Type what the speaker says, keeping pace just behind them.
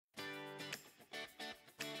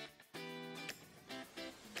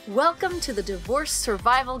Welcome to the Divorce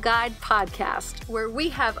Survival Guide podcast, where we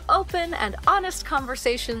have open and honest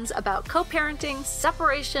conversations about co-parenting,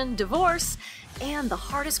 separation, divorce, and the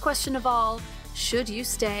hardest question of all, should you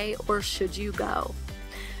stay or should you go?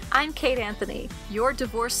 I'm Kate Anthony, your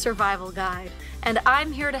Divorce Survival Guide, and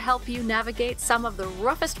I'm here to help you navigate some of the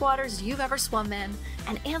roughest waters you've ever swum in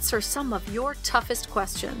and answer some of your toughest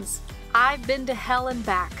questions. I've been to hell and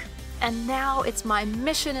back. And now it's my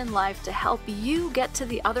mission in life to help you get to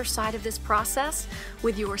the other side of this process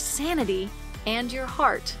with your sanity and your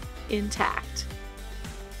heart intact.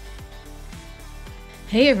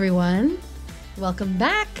 Hey everyone, welcome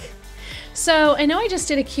back. So I know I just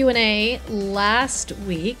did a Q&A last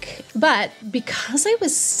week, but because I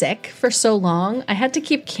was sick for so long, I had to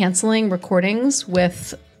keep canceling recordings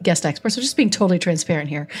with guest experts. So just being totally transparent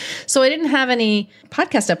here. So I didn't have any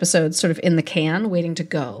podcast episodes sort of in the can waiting to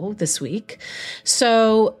go this week.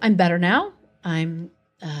 So I'm better now. I'm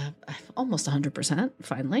almost 100%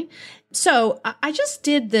 finally. So I just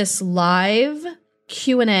did this live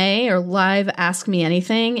Q&A or live Ask Me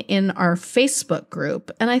Anything in our Facebook group.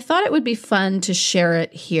 And I thought it would be fun to share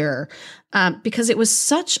it here because it was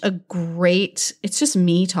such a great, it's just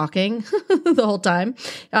me talking the whole time.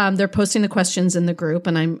 They're posting the questions in the group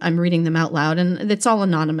and I'm reading them out loud, and it's all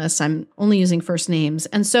anonymous. I'm only using first names.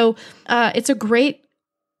 And so it's a great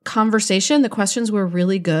conversation. The questions were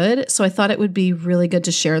really good. So I thought it would be really good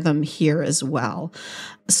to share them here as well.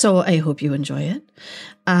 So I hope you enjoy it.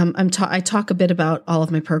 I talk a bit about all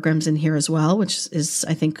of my programs in here as well, which is,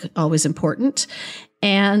 I think, always important.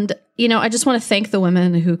 And, you know, I just want to thank the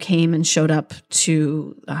women who came and showed up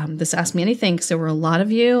to this Ask Me Anything, because there were a lot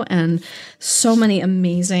of you and so many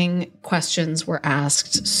amazing questions were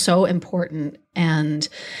asked, so important. And,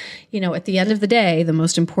 you know, at the end of the day, the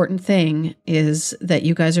most important thing is that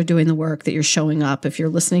you guys are doing the work, that you're showing up. If you're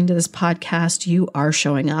listening to this podcast, you are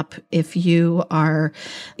showing up. If you are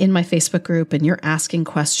in my Facebook group and you're asking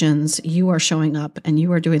questions, you are showing up and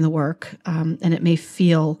you are doing the work. And it may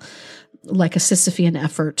feel like a Sisyphean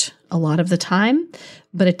effort a lot of the time,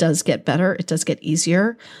 but it does get better. It does get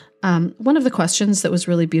easier. One of the questions that was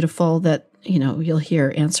really beautiful that, you know, you'll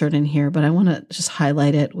hear answered in here, but I want to just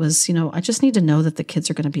highlight it was, you know, I just need to know that the kids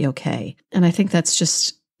are going to be okay. And I think that's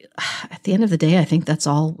just, at the end of the day, I think that's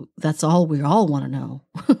all we all want to know,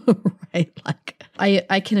 right? Like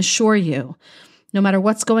I can assure you, no matter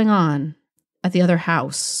what's going on at the other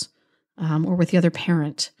house or with the other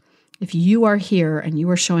parent, if you are here and you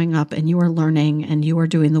are showing up and you are learning and you are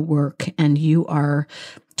doing the work and you are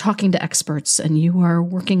talking to experts and you are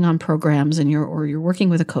working on programs and you're working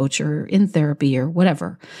with a coach or in therapy or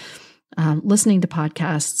whatever, listening to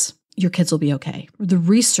podcasts, your kids will be okay. The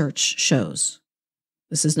research shows,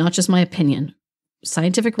 this is not just my opinion,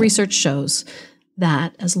 scientific research shows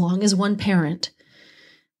that as long as one parent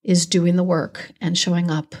is doing the work and showing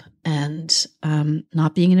up and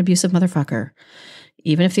not being an abusive motherfucker,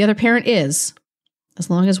 even if the other parent is, as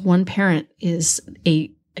long as one parent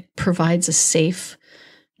provides a safe,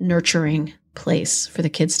 nurturing place for the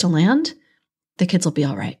kids to land, the kids will be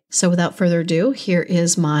all right. So without further ado, here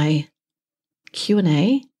is my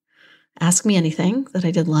Q&A, Ask Me Anything, that I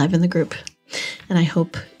did live in the group. And I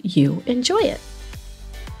hope you enjoy it.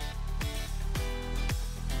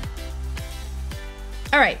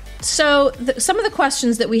 All right. So some of the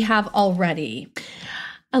questions that we have already.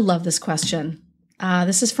 I love this question.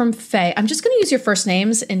 This is from Faye. I'm just going to use your first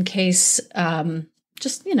names in case,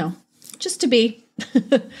 just to be.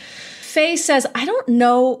 Faye says, I don't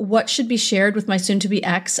know what should be shared with my soon-to-be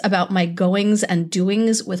ex about my goings and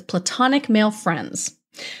doings with platonic male friends.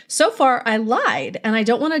 So far, I lied, and I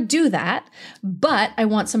don't want to do that, but I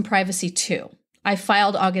want some privacy too. I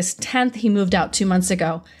filed August 10th. He moved out 2 months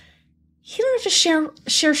ago. You don't have to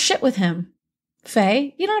share shit with him,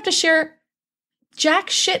 Faye. You don't have to share jack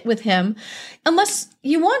shit with him unless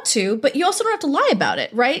you want to, but you also don't have to lie about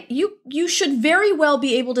it, right? You should very well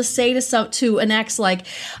be able to say to an ex like,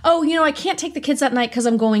 oh, you know, I can't take the kids that night because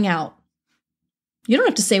I'm going out. You don't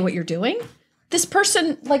have to say what you're doing. This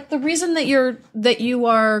person, like, the reason that you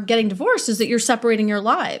are getting divorced is that you're separating your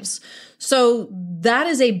lives. So that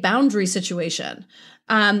is a boundary situation.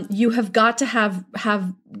 You have got to have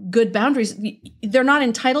good boundaries. They're not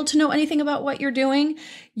entitled to know anything about what you're doing.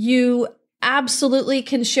 You absolutely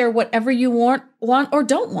can share whatever you want or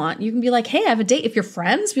don't want. You can be like, hey, I have a date. If you're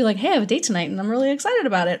friends, be like, hey, I have a date tonight and I'm really excited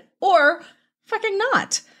about it. Or fucking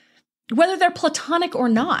not. Whether they're platonic or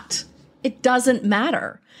not, it doesn't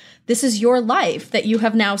matter. This is your life that you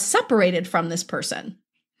have now separated from this person.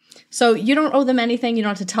 So you don't owe them anything. You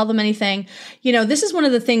don't have to tell them anything. You know, this is one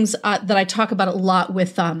of the things that I talk about a lot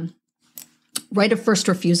with right of first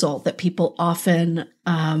refusal that people often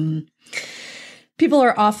talk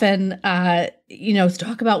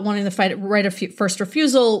about wanting the right of first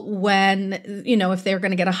refusal when, if they're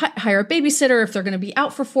going to get hire a babysitter, if they're going to be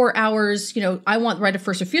out for 4 hours, I want right of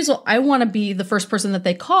first refusal. I want to be the first person that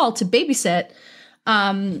they call to babysit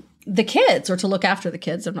the kids or to look after the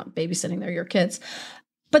kids. I'm not babysitting, they're your kids.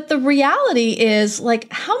 But the reality is, like,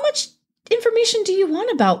 how much information do you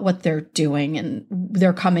want about what they're doing and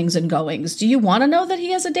their comings and goings? Do you want to know that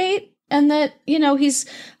he has a date? And that, he's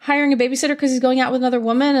hiring a babysitter because he's going out with another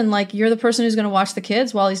woman and like, you're the person who's going to watch the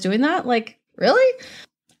kids while he's doing that? Like, really?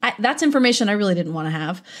 That's information I really didn't want to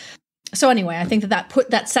have. So anyway, I think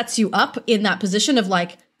that sets you up in that position of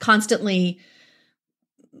like constantly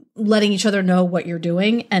letting each other know what you're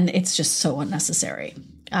doing. And it's just so unnecessary.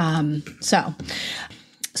 So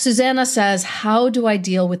Susanna says, how do I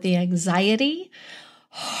deal with the anxiety,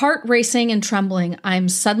 heart racing and trembling I'm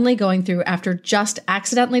suddenly going through after just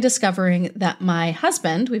accidentally discovering that my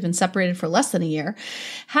husband, we've been separated for less than a year,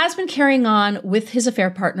 has been carrying on with his affair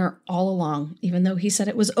partner all along, even though he said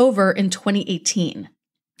it was over in 2018.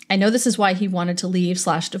 I know this is why he wanted to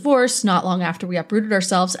leave/divorce not long after we uprooted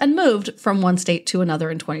ourselves and moved from one state to another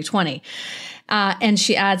in 2020. And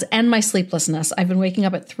she adds, and my sleeplessness. I've been waking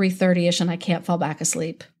up at 3:30ish and I can't fall back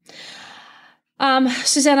asleep.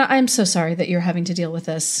 Susanna, I'm so sorry that you're having to deal with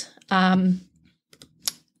this.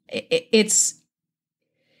 It's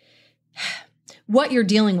what you're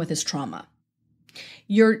dealing with is trauma.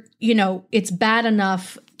 It's bad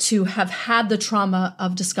enough to have had the trauma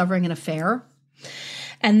of discovering an affair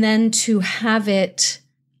and then to have it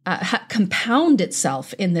compound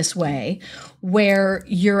itself in this way where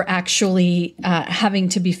you're actually having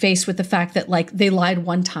to be faced with the fact that like they lied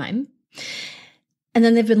one time. And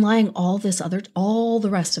then they've been lying all the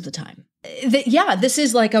rest of the time. This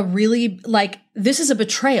is like this is a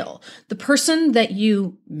betrayal. The person that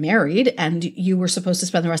you married and you were supposed to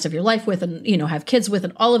spend the rest of your life with and, have kids with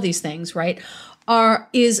and all of these things, right,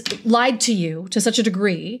 is lied to you to such a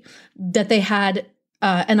degree that they had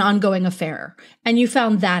an ongoing affair. And you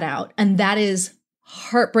found that out. And that is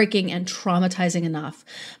heartbreaking and traumatizing enough.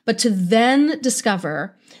 But to then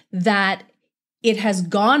discover that it has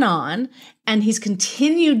gone on and he's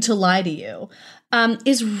continued to lie to you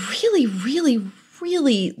is really, really,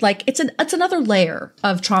 really like it's another layer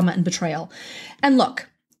of trauma and betrayal. And look,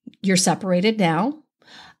 you're separated now.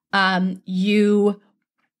 Like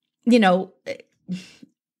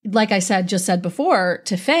I just said before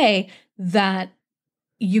to Faye, that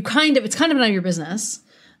it's kind of none of your business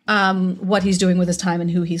what he's doing with his time and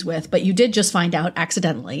who he's with, but you did just find out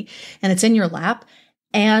accidentally and it's in your lap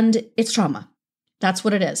and it's trauma. That's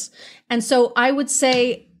what it is. And so I would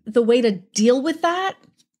say the way to deal with that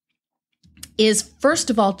is,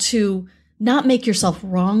 first of all, to not make yourself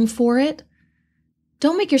wrong for it.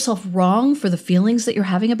 Don't make yourself wrong for the feelings that you're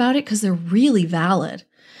having about it because they're really valid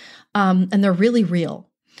and they're really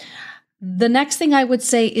real. The next thing I would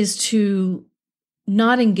say is to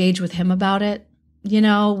not engage with him about it.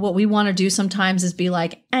 What we want to do sometimes is be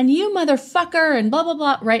like, and you motherfucker and blah, blah,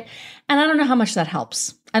 blah, right? And I don't know how much that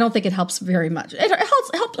helps. I don't think it helps very much. It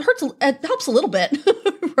helps a little bit,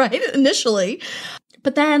 right? Initially.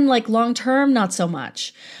 But then like long-term, not so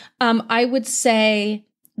much. I would say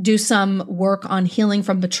do some work on healing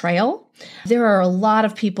from betrayal. There are a lot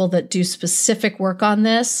of people that do specific work on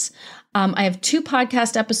this. I have 2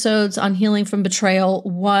 podcast episodes on healing from betrayal,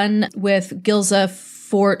 one with Gilza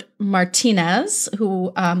Fort Martinez,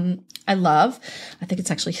 who I love. I think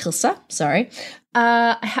it's actually Gilza, sorry.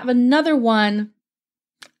 I have another one,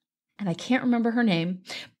 and I can't remember her name,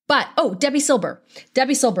 but Debi Silber.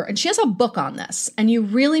 And she has a book on this, and you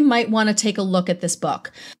really might want to take a look at this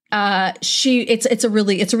book. It's a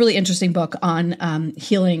really interesting book on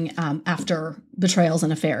healing after betrayals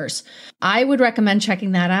and affairs. I would recommend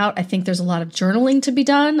checking that out. I think there's a lot of journaling to be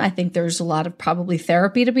done. I think there's a lot of probably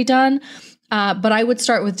therapy to be done. But I would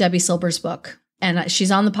start with Debi Silber's book, and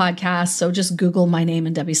she's on the podcast. So just Google my name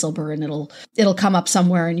and Debi Silber, and it'll come up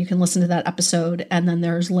somewhere, and you can listen to that episode. And then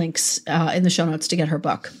there's links in the show notes to get her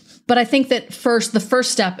book. But I think that the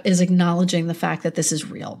first step is acknowledging the fact that this is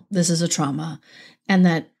real. This is a trauma, and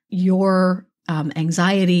that your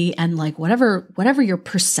anxiety and like whatever you're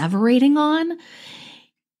perseverating on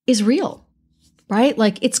is real, right?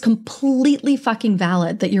 Like it's completely fucking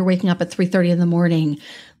valid that you're waking up at 3:30 in the morning,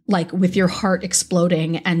 like with your heart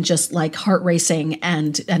exploding and just like heart racing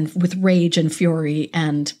and with rage and fury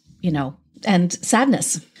and, and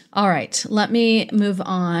sadness. All right, let me move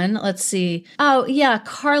on. Let's see. Oh, yeah,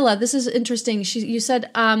 Carla, this is interesting. You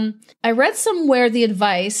said, I read somewhere the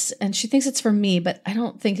advice, and she thinks it's for me, but I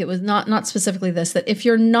don't think it was not specifically this, that if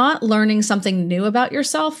you're not learning something new about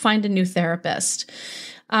yourself, find a new therapist.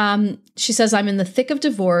 She says, I'm in the thick of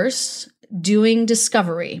divorce, doing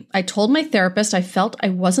discovery. I told my therapist I felt I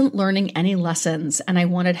wasn't learning any lessons, and I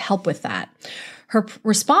wanted help with that. Her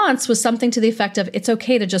response was something to the effect of, it's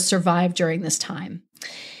okay to just survive during this time.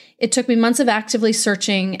 It took me months of actively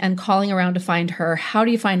searching and calling around to find her. How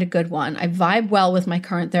do you find a good one? I vibe well with my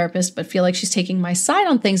current therapist, but feel like she's taking my side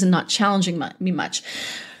on things and not challenging me much.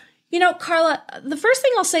 You know, Carla, the first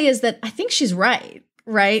thing I'll say is that I think she's right?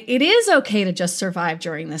 It is okay to just survive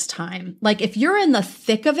during this time. Like if you're in the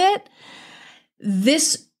thick of it,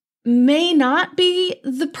 this may not be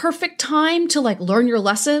the perfect time to like learn your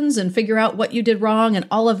lessons and figure out what you did wrong and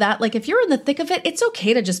all of that. Like if you're in the thick of it, it's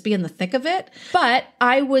okay to just be in the thick of it. But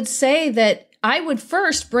I would say that I would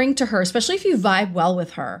first bring to her, especially if you vibe well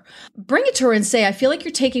with her, bring it to her and say, I feel like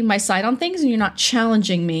you're taking my side on things and you're not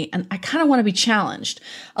challenging me. And I kind of want to be challenged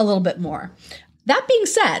a little bit more. That being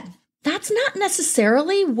said, that's not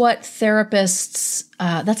necessarily what therapists,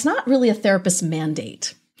 that's not really a therapist's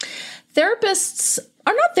mandate. Therapists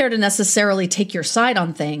are not there to necessarily take your side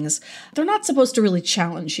on things. They're not supposed to really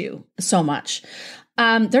challenge you so much.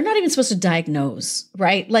 They're not even supposed to diagnose,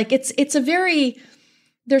 right? Like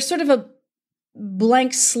there's sort of a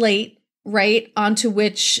blank slate, right? Onto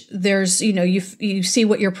which there's, you see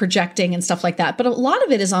what you're projecting and stuff like that. But a lot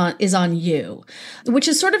of it is on you, which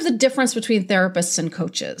is sort of the difference between therapists and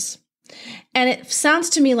coaches. And it sounds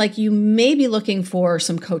to me like you may be looking for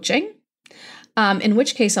some coaching. In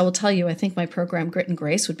which case, I will tell you, I think my program, Grit and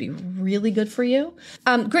Grace, would be really good for you.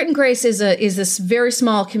 Grit and Grace is this very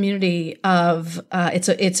small community of,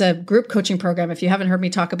 it's a group coaching program. If you haven't heard me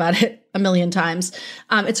talk about it a million times,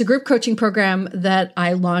 it's a group coaching program that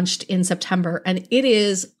I launched in September, and it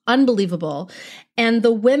is unbelievable. And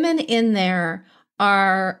the women in there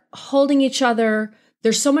are holding each other.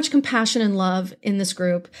 There's so much compassion and love in this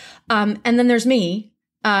group. And then there's me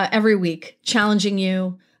every week challenging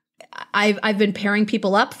you. I've been pairing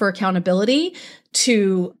people up for accountability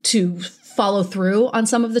to follow through on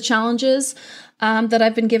some of the challenges that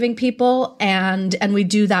I've been giving people, and we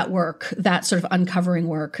do that work, that sort of uncovering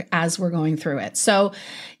work as we're going through it. So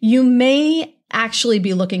you may actually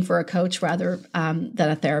be looking for a coach rather than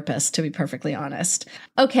a therapist, to be perfectly honest.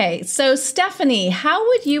 Okay, so Stephanie, how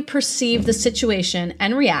would you perceive the situation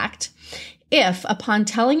and react if, upon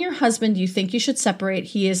telling your husband you think you should separate,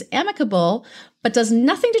 he is amicable, but does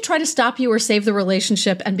nothing to try to stop you or save the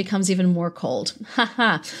relationship and becomes even more cold?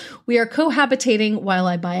 Haha. We are cohabitating while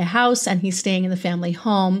I buy a house and he's staying in the family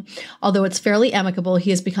home. Although it's fairly amicable, he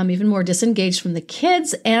has become even more disengaged from the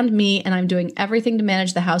kids and me, and I'm doing everything to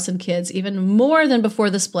manage the house and kids, even more than before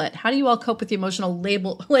the split. How do you all cope with the emotional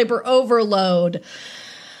labor overload?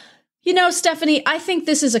 You know, Stephanie, I think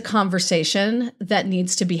this is a conversation that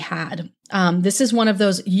needs to be had. This is one of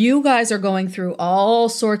those, you guys are going through all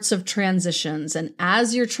sorts of transitions, and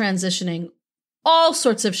as you're transitioning, all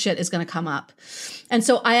sorts of shit is going to come up. And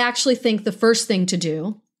so I actually think the first thing to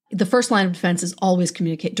do, the first line of defense is always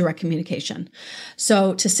direct communication.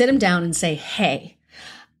 So to sit him down and say, hey,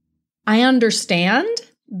 I understand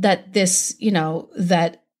that this,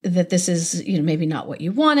 that this is, maybe not what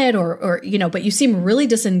you wanted or, but you seem really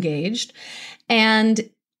disengaged. And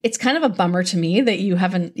it's kind of a bummer to me that you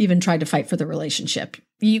haven't even tried to fight for the relationship.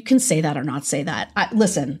 You can say that or not say that.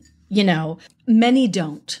 Listen, many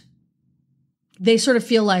don't. They sort of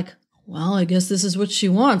feel like, well, I guess this is what she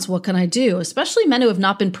wants. What can I do? Especially men who have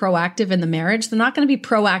not been proactive in the marriage. They're not going to be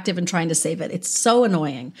proactive in trying to save it. It's so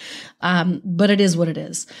annoying. But it is what it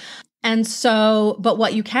is. And so, but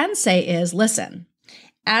what you can say is, listen,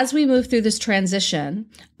 as we move through this transition,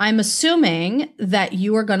 I'm assuming that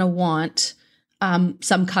you are going to want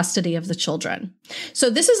some custody of the children. So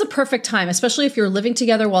this is a perfect time, especially if you're living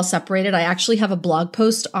together while separated. I actually have a blog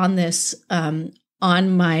post on this on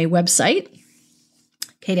my website,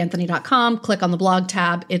 kateanthony.com. Click on the blog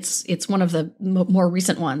tab. It's one of the more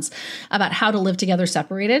recent ones about how to live together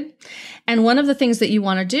separated. And one of the things that you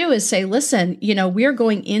want to do is say, listen, we're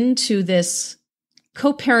going into this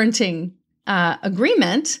co-parenting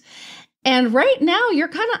agreement. And right now you're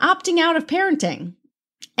kind of opting out of parenting.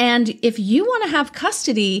 And if you want to have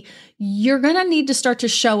custody, you're going to need to start to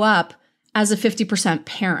show up as a 50%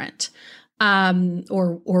 parent,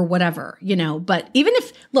 or whatever, but even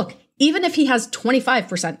if he has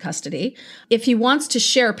 25% custody, if he wants to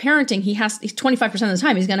share parenting, he's 25% of the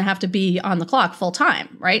time, he's going to have to be on the clock full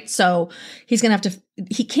time, right? So he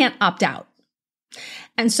can't opt out.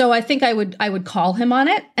 And so I think I would call him on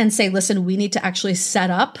it and say, listen, we need to actually set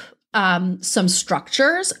up some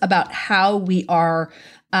structures about how we are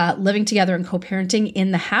living together and co-parenting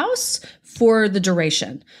in the house for the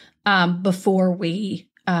duration before we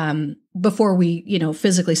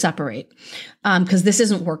physically separate, because this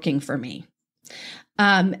isn't working for me.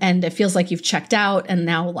 And it feels like you've checked out, and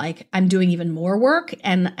now like I'm doing even more work,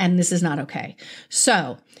 and this is not okay.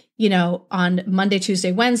 So, on Monday,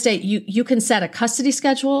 Tuesday, Wednesday, you can set a custody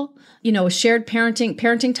schedule, a shared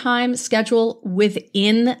parenting time schedule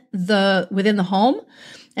within the home,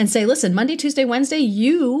 and say, listen, Monday, Tuesday, Wednesday,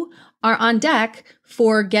 you are on deck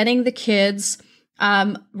for getting the kids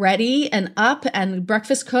ready and up and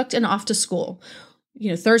breakfast cooked and off to school.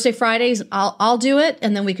 Thursday, Fridays, I'll do it.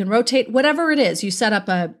 And then we can rotate, whatever it is. You set up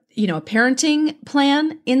a parenting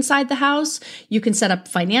plan inside the house. You can set up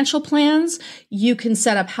financial plans. You can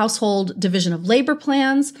set up household division of labor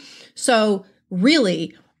plans. So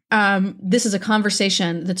really, this is a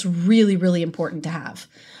conversation that's really, really important to have,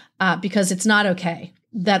 because it's not okay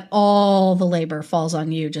that all the labor falls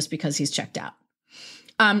on you just because he's checked out.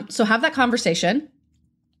 So have that conversation.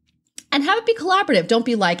 And have it be collaborative. Don't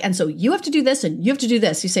be like, and so you have to do this and you have to do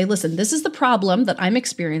this. You say, listen, this is the problem that I'm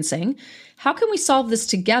experiencing. How can we solve this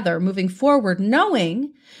together moving forward,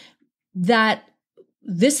 knowing that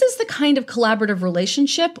this is the kind of collaborative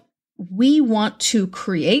relationship we want to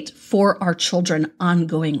create for our children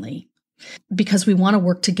ongoingly, because we want to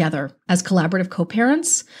work together as collaborative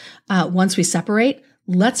co-parents. Once we separate,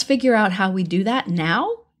 let's figure out how we do that now,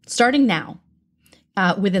 starting now,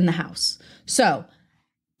 within the house. So,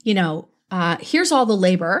 here's all the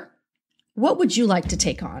labor. What would you like to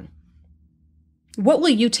take on? What will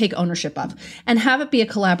you take ownership of? And have it be a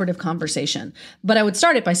collaborative conversation. But I would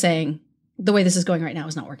start it by saying, the way this is going right now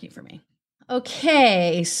is not working for me.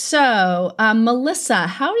 Okay, so Melissa,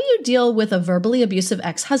 how do you deal with a verbally abusive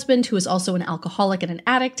ex-husband who is also an alcoholic and an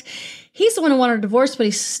addict? He's the one who wanted a divorce, but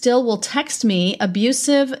he still will text me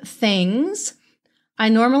abusive things. I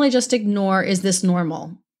normally just ignore. Is this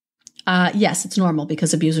normal? Yes, it's normal,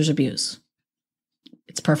 because abusers abuse.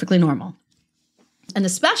 It's perfectly normal. And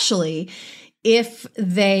especially if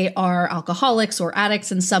they are alcoholics or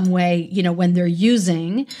addicts in some way, when they're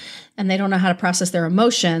using and they don't know how to process their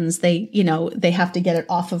emotions, they have to get it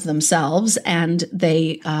off of themselves, and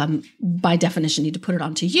they, by definition, need to put it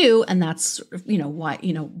onto you. And that's,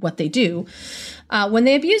 what they do, when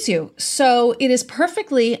they abuse you. So it is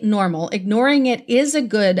perfectly normal. Ignoring it is a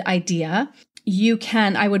good idea.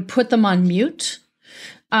 I would put them on mute,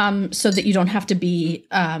 so that you don't have to be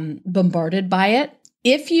bombarded by it.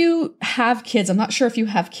 If you have kids, I'm not sure if you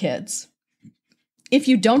have kids. If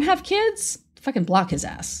you don't have kids, fucking block his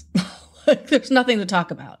ass. There's nothing to talk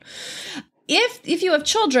about. If you have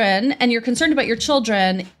children and you're concerned about your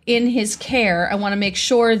children in his care, I want to make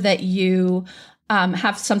sure that you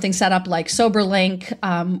have something set up like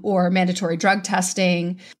SoberLink, or mandatory drug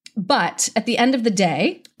testing. But at the end of the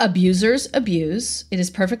day, abusers abuse. It is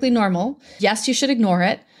perfectly normal. Yes, you should ignore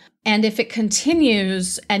it. And if it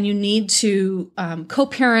continues and you need to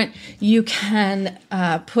co-parent, you can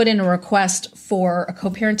put in a request for a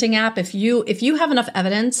co-parenting app. If you have enough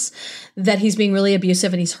evidence that he's being really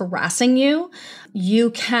abusive and he's harassing you,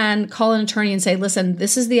 you can call an attorney and say, listen,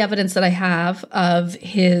 this is the evidence that I have of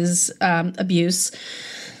his abuse.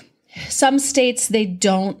 Some states, they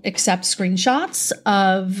don't accept screenshots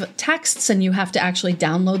of texts, and you have to actually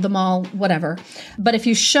download them all, whatever. But if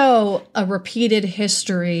you show a repeated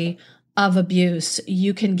history of abuse,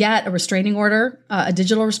 you can get a restraining order, a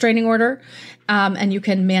digital restraining order, and you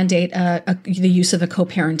can mandate the use of a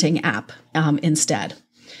co-parenting app instead.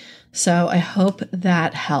 So I hope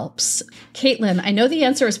that helps. Caitlin, I know the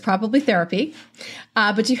answer is probably therapy,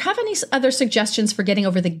 but do you have any other suggestions for getting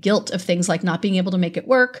over the guilt of things like not being able to make it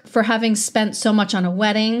work, for having spent so much on a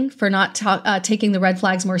wedding, for not taking the red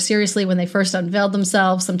flags more seriously when they first unveiled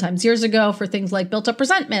themselves, sometimes years ago, for things like built up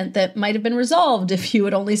resentment that might have been resolved if you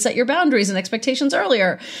had only set your boundaries and expectations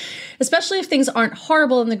earlier? Especially if things aren't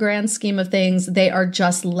horrible in the grand scheme of things, they are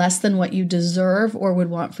just less than what you deserve or would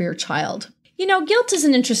want for your child. Guilt is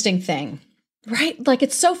an interesting thing, right? Like,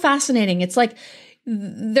 it's so fascinating. It's like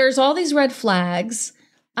there's all these red flags.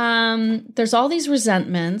 There's all these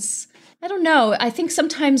resentments. I don't know. I think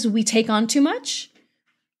sometimes we take on too much,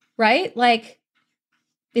 right? Like,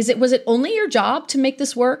 was it only your job to make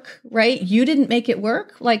this work, right? You didn't make it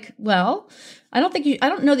work. Like, well, I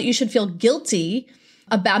don't know that you should feel guilty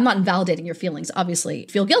I'm not invalidating your feelings, obviously.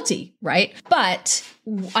 Feel guilty, right? But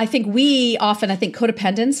I think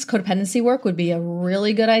codependency work would be a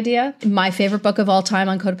really good idea. My favorite book of all time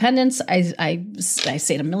on codependence, I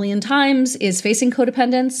say it a million times, is Facing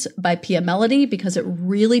Codependence by Pia Mellody, because it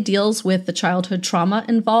really deals with the childhood trauma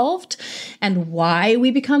involved and why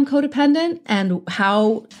we become codependent and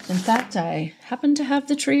how, in fact, I happen to have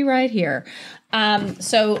the tree right here.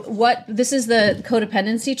 This is the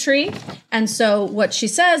codependency tree. And so what she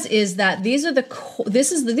says is that these are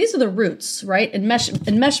the roots, right?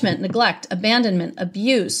 Enmeshment, neglect, abandonment,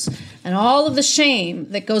 abuse, and all of the shame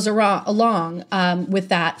that goes along with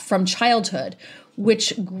that from childhood,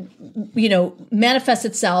 which, manifests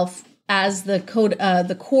itself as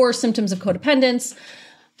the core symptoms of codependence,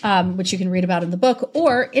 which you can read about in the book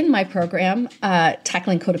or in my program,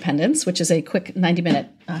 Tackling Codependence, which is a quick 90-minute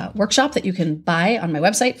workshop that you can buy on my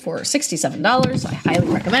website for $67. I highly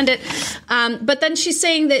recommend it. But then she's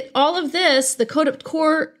saying that all of this, the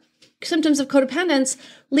core symptoms of codependence,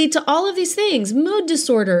 lead to all of these things: mood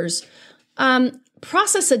disorders,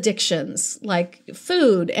 process addictions like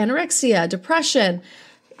food, anorexia, depression,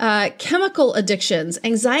 chemical addictions,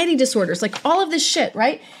 anxiety disorders, like all of this shit,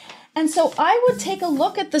 right? And so I would take a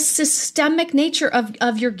look at the systemic nature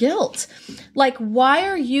of your guilt. Like, why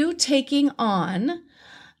are you taking on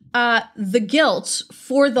the guilt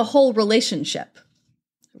for the whole relationship,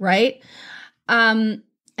 right? And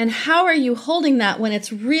how are you holding that when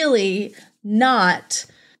it's really not,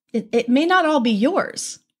 it may not all be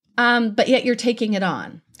yours, but yet you're taking it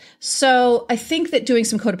on. So I think that doing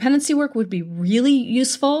some codependency work would be really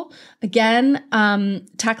useful. Again,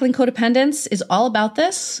 Tackling Codependence is all about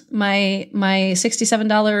this. My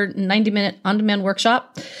 $67 90-minute on-demand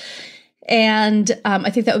workshop. And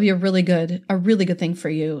I think that would be a really good thing for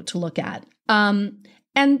you to look at. And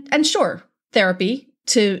sure, therapy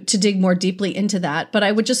to dig more deeply into that. But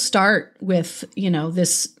I would just start with,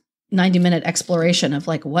 this 90-minute exploration of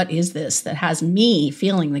like, what is this that has me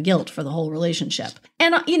feeling the guilt for the whole relationship?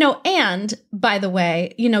 And, and by the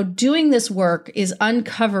way, doing this work is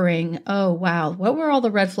uncovering, oh, wow, what were all the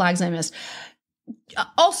red flags I missed?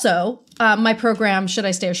 Also, my program, Should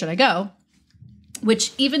I Stay or Should I Go?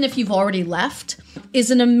 Which, even if you've already left, is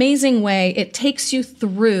an amazing way. It takes you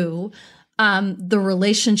through the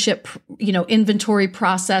relationship, inventory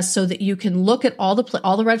process, so that you can look at all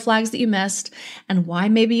the red flags that you missed and why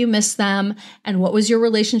maybe you missed them and what was your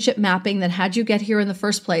relationship mapping that had you get here in the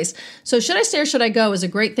first place. So Should I Stay or Should I Go is a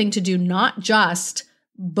great thing to do, not just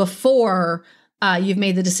before you've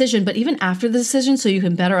made the decision, but even after the decision, so you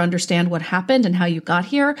can better understand what happened and how you got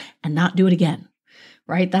here and not do it again.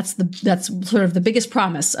 Right? That's sort of the biggest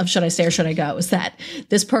promise of Should I Stay or Should I Go, is that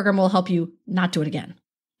this program will help you not do it again.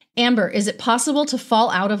 Amber, is it possible to fall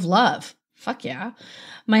out of love? Fuck yeah.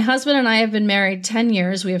 My husband and I have been married 10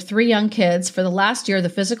 years. We have 3 young kids. For the last year, the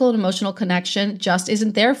physical and emotional connection just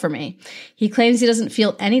isn't there for me. He claims he doesn't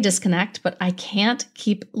feel any disconnect, but I can't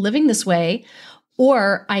keep living this way,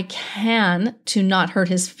 or I can to not hurt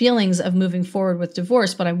his feelings of moving forward with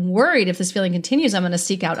divorce. But I'm worried if this feeling continues, I'm going to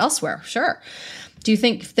seek out elsewhere. Sure. Do you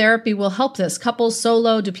think therapy will help this? Couples,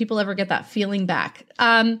 solo, do people ever get that feeling back?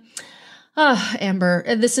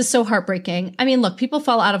 Amber, this is so heartbreaking. I mean, look, people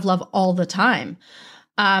fall out of love all the time.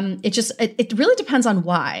 It really depends on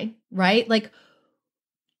why, right? Like,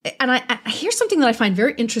 and I here's something that I find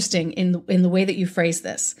very interesting in the way that you phrase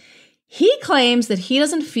this. He claims that he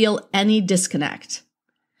doesn't feel any disconnect.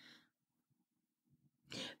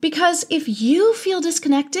 Because if you feel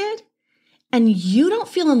disconnected and you don't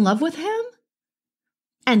feel in love with him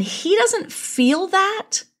and he doesn't feel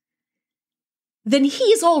that, then he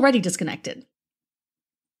is already disconnected.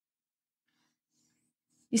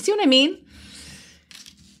 You see what I mean?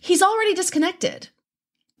 He's already disconnected.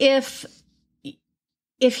 If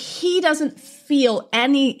he doesn't feel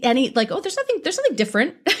any like, oh, there's something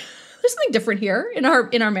different. There's something different here in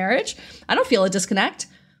our marriage. I don't feel a disconnect.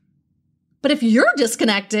 But if you're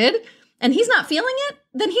disconnected and he's not feeling it,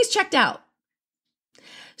 then he's checked out.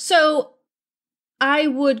 So I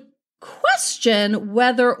would question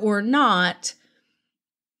whether or not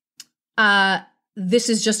this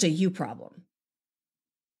is just a you problem.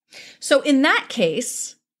 So in that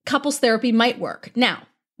case, couples therapy might work. Now,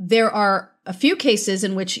 there are a few cases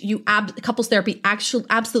in which couples therapy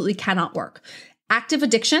absolutely cannot work. Active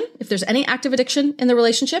addiction, if there's any active addiction in the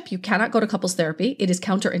relationship, you cannot go to couples therapy. It is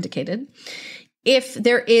counterindicated. If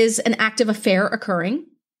there is an active affair occurring,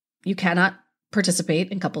 you cannot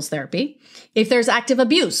participate in couples therapy. If there's active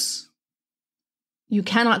abuse, you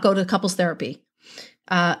cannot go to couples therapy.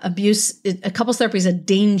 Couples therapy is a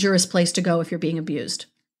dangerous place to go if you're being abused.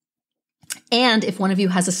 And if one of you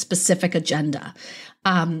has a specific agenda.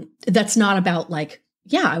 That's not about like,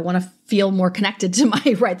 yeah, I want to feel more connected to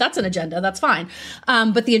my, right, that's an agenda, that's fine.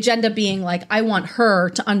 But the agenda being like, I want her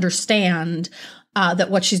to understand that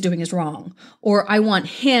what she's doing is wrong, or I want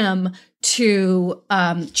him to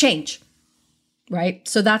change, right?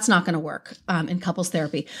 So that's not going to work in couples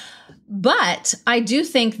therapy. But I do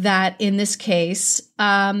think that in this case,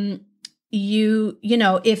 if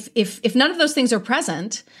none of those things are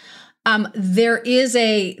present,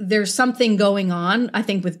 there's something going on, I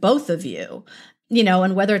think, with both of you,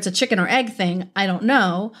 and whether it's a chicken or egg thing, I don't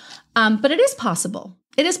know. But it is possible.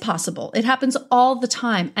 It is possible. It happens all the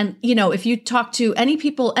time. And, if you talk to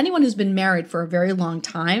anyone who's been married for a very long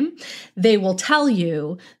time, they will tell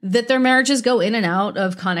you that their marriages go in and out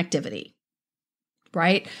of connectivity,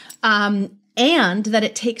 right? And that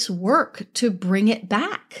it takes work to bring it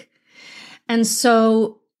back. And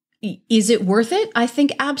so is it worth it? I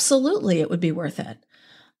think absolutely it would be worth it.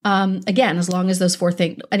 Again, as long as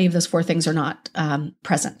any of those four things are not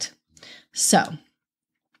present. So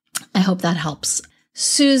I hope that helps.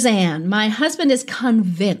 Suzanne, my husband is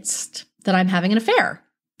convinced that I'm having an affair.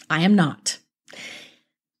 I am not.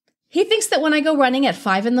 He thinks that when I go running at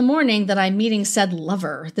 5 a.m. that I'm meeting said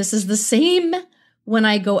lover. This is the same when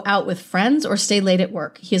I go out with friends or stay late at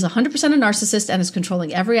work. He is 100% a narcissist and is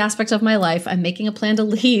controlling every aspect of my life. I'm making a plan to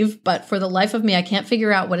leave, but for the life of me, I can't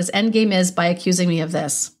figure out what his end game is by accusing me of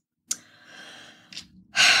this.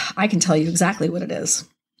 I can tell you exactly what it is.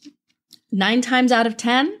 9 times out of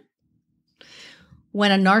 10,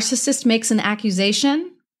 when a narcissist makes an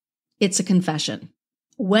accusation, it's a confession.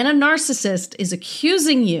 When a narcissist is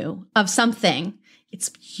accusing you of something, it's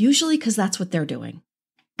usually because that's what they're doing.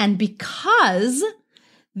 And because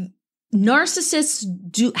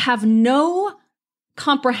narcissists have no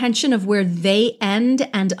comprehension of where they end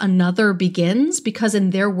and another begins, because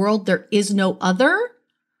in their world there is no other,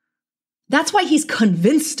 that's why he's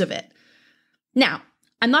convinced of it. Now,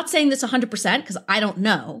 I'm not saying this 100% because I don't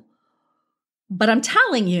know, but I'm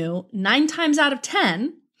telling you, 9 times out of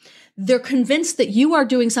 10, they're convinced that you are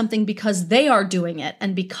doing something because they are doing it.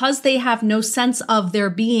 And because they have no sense of there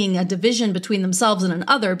being a division between themselves and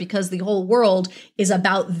another, because the whole world is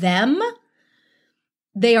about them,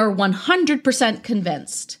 they are 100%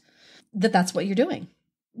 convinced that that's what you're doing,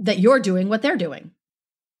 that you're doing what they're doing.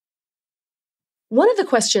 One of the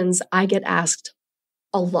questions I get asked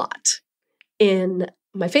a lot in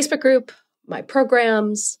my Facebook group, my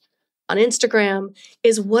programs, on Instagram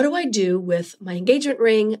is, what do I do with my engagement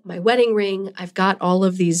ring, my wedding ring? I've got all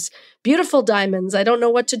of these beautiful diamonds. I don't know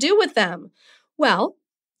what to do with them. Well,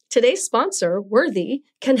 today's sponsor, Worthy,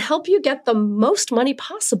 can help you get the most money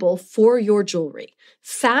possible for your jewelry,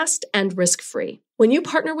 fast and risk-free. When you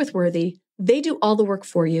partner with Worthy, they do all the work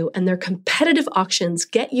for you, and their competitive auctions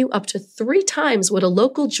get you up to 3 times what a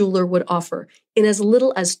local jeweler would offer in as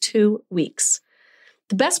little as 2 weeks.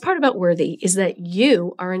 The best part about Worthy is that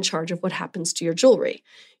you are in charge of what happens to your jewelry.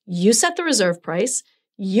 You set the reserve price,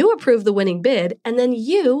 you approve the winning bid, and then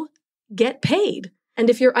you get paid. And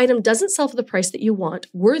if your item doesn't sell for the price that you want,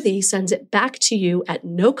 Worthy sends it back to you at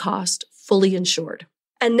no cost, fully insured.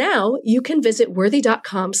 And now you can visit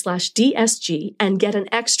worthy.com/DSG and get an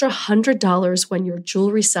extra $100 when your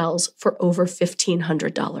jewelry sells for over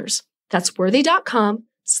 $1,500. That's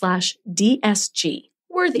worthy.com/DSG.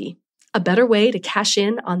 Worthy, a better way to cash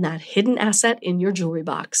in on that hidden asset in your jewelry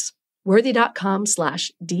box.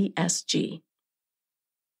 Worthy.com/DSG.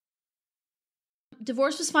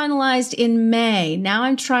 Divorce was finalized in May. Now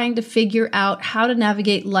I'm trying to figure out how to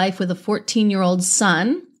navigate life with a 14-year-old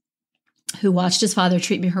son who watched his father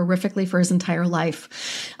treat me horrifically for his entire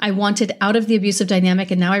life. I wanted out of the abusive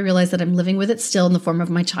dynamic, and now I realize that I'm living with it still in the form of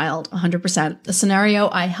my child, 100%. The scenario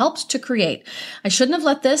I helped to create. I shouldn't have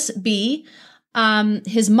let this be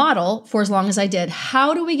his model for as long as I did.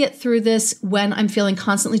 How do we get through this when I'm feeling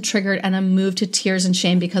constantly triggered and I'm moved to tears and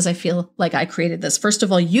shame because I feel like I created this? First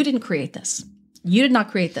of all, you didn't create this. You did not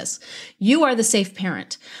create this. You are the safe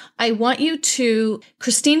parent. I want you to,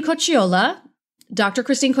 Christine Cocciola, Dr.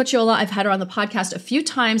 Christine Cocciola, I've had her on the podcast a few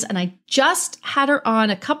times, and I just had her on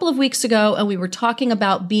a couple of weeks ago, and we were talking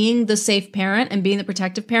about being the safe parent and being the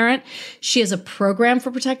protective parent. She has a program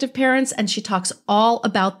for protective parents, and she talks all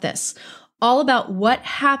about this. All about what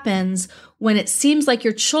happens when it seems like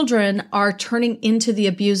your children are turning into the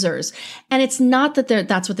abusers. And it's not that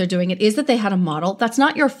that's what they're doing. It is that they had a model. That's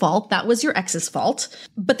not your fault. That was your ex's fault.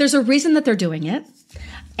 But there's a reason that they're doing it.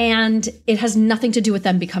 And it has nothing to do with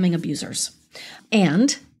them becoming abusers.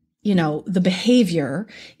 And, the behavior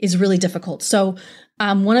is really difficult. So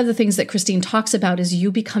one of the things that Christine talks about is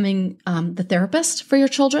you becoming the therapist for your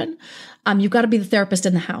children. You've got to be the therapist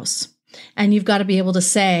in the house. And you've got to be able to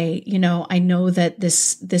say, I know that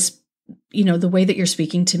this, the way that you're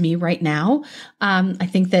speaking to me right now, I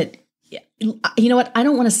think that, you know what? I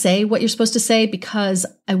don't want to say what you're supposed to say because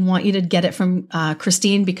I want you to get it from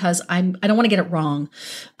Christine, because I don't want to get it wrong,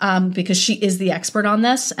 because she is the expert on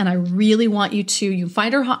this. And I really want you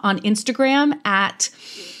find her on Instagram at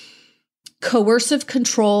Coercive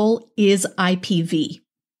Control is IPV,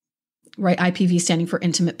 right? IPV standing for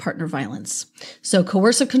Intimate Partner Violence. So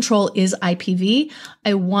Coercive Control is IPV.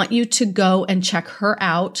 I want you to go and check her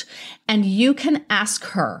out, and you can ask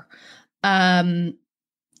her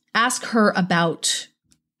about,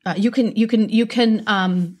 you can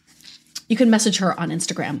message her on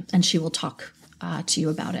Instagram and she will talk to you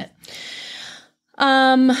about it.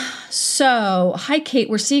 So hi, Kate,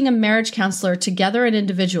 we're seeing a marriage counselor together and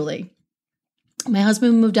individually. My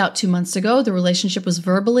husband moved out 2 months ago. The relationship was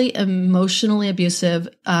verbally, emotionally abusive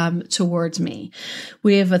towards me.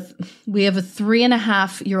 We have a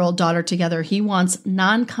 3.5-year-old daughter together. He wants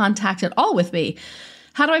non-contact at all with me.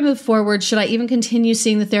 How do I move forward? Should I even continue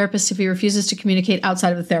seeing the therapist if he refuses to communicate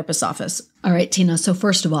outside of the therapist's office? All right, Tina. So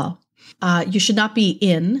first of all, you should not be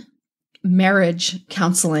in marriage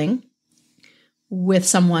counseling with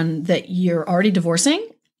someone that you're already divorcing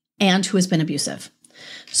and who has been abusive.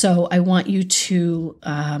 So I want you to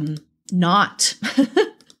not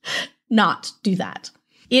do that.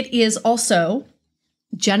 It is also,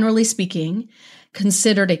 generally speaking,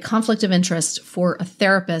 considered a conflict of interest for a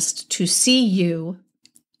therapist to see you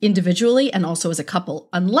individually and also as a couple,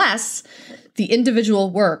 unless the individual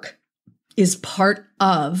work is part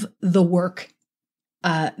of the work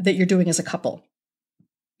that you're doing as a couple.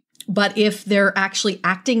 But if they're actually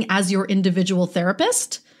acting as your individual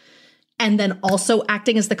therapist, and then also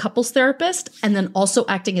acting as the couple's therapist, and then also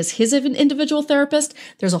acting as his individual therapist,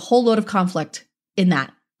 there's a whole load of conflict in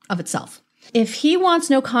that of itself. If he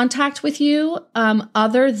wants no contact with you,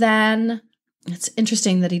 other than, it's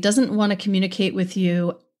interesting that he doesn't want to communicate with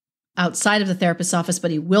you outside of the therapist's office,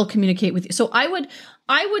 but he will communicate with you. So I would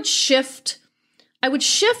shift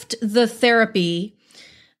the therapy.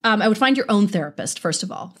 I would find your own therapist, first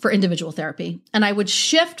of all, for individual therapy. And I would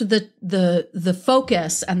shift the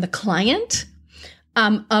focus and the client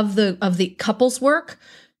of the couple's work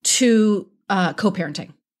to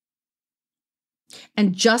co-parenting.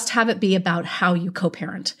 And just have it be about how you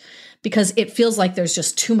co-parent, because it feels like there's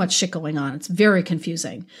just too much shit going on. It's very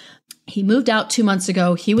confusing. He moved out 2 months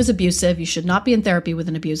ago. He was abusive. You should not be in therapy with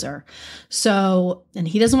an abuser. So, and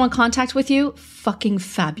he doesn't want contact with you. Fucking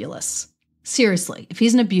fabulous. Seriously, if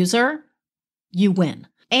he's an abuser, you win.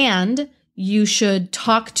 And you should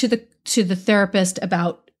talk to the therapist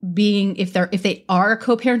about being, if they are a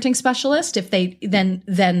co-parenting specialist, if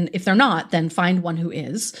they're not, then find one who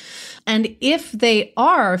is. And if they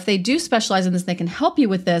do specialize in this, they can help you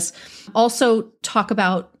with this. Also talk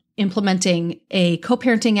about implementing a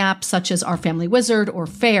co-parenting app such as Our Family Wizard or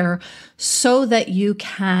FAIR, so that you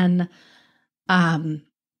can co-parenting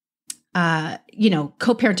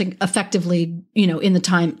effectively, in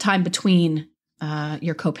the time between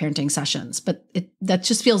your co-parenting sessions. But that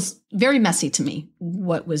just feels very messy to me,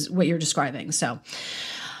 what you're describing. So,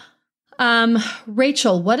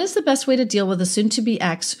 Rachel, what is the best way to deal with a soon-to-be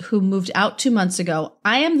ex who moved out 2 months ago?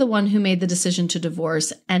 I am the one who made the decision to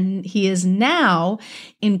divorce, and he is now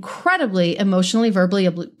incredibly emotionally, verbally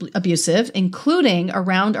abusive, including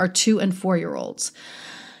around our 2 and 4-year-olds.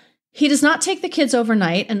 He does not take the kids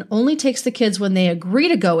overnight and only takes the kids when they agree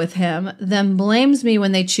to go with him, then blames me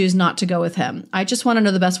when they choose not to go with him. I just want to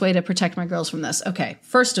know the best way to protect my girls from this. Okay,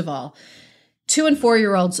 first of all, 2 and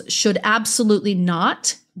 4-year-olds should absolutely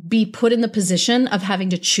not be put in the position of having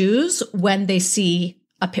to choose when they see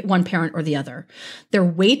one parent or the other. They're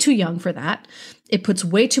way too young for that. It puts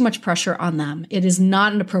way too much pressure on them. It is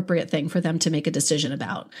not an appropriate thing for them to make a decision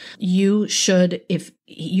about. You should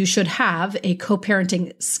have a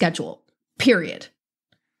co-parenting schedule, period.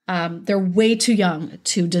 They're way too young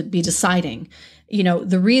to be deciding.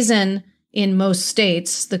 The reason in most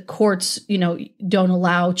states, the courts, don't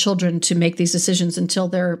allow children to make these decisions until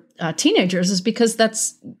they're teenagers is because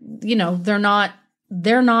that's, they're not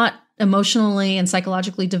emotionally and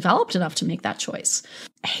psychologically developed enough to make that choice.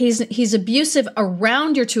 He's abusive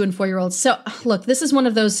around your 2 and 4-year-olds. So look, this is one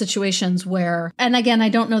of those situations where, and again, I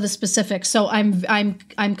don't know the specifics. So I'm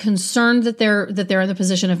concerned that they're in the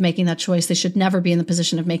position of making that choice. They should never be in the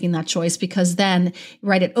position of making that choice, because then,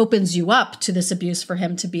 right, it opens you up to this abuse for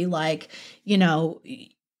him to be like,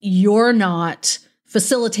 you're not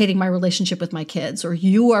facilitating my relationship with my kids, or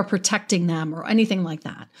you are protecting them, or anything like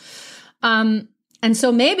that. And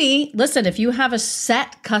so maybe, listen, if you have a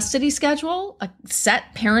set custody schedule, a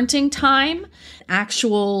set parenting time,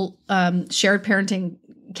 actual shared parenting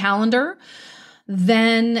calendar,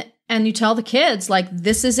 then, and you tell the kids like,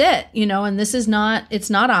 this is it, and this is not, it's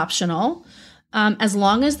not optional. As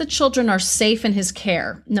long as the children are safe in his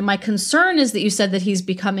care. Now, my concern is that you said that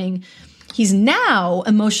he's now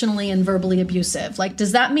emotionally and verbally abusive. Like,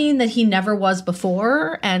 does that mean that he never was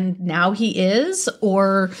before and now he is?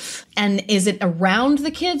 And is it around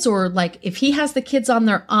the kids? Or like, if he has the kids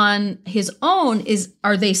on his own,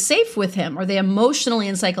 are they safe with him? Are they emotionally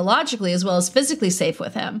and psychologically as well as physically safe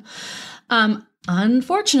with him?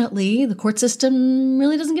 Unfortunately, the court system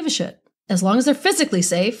really doesn't give a shit. As long as they're physically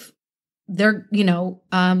safe, they're,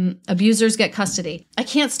 abusers get custody. I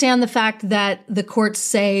can't stand the fact that the courts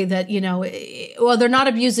say that, well, they're not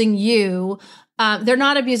abusing you. They're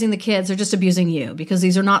not abusing the kids. They're just abusing you because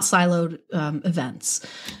these are not siloed events.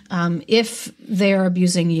 If they're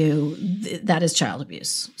abusing you, that is child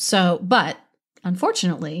abuse. So, but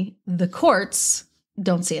unfortunately, the courts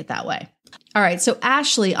don't see it that way. All right. So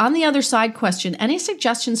Ashley, on the other side question, any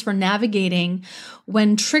suggestions for navigating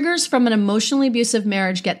when triggers from an emotionally abusive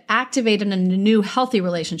marriage get activated in a new healthy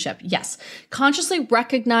relationship? Yes. Consciously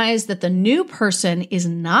recognize that the new person is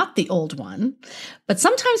not the old one, but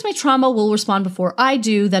sometimes my trauma will respond before I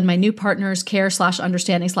do. Then my new partner's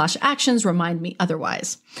care/understanding/actions remind me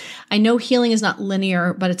otherwise. I know healing is not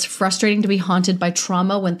linear, but it's frustrating to be haunted by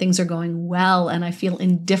trauma when things are going well and I feel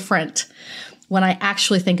indifferent when I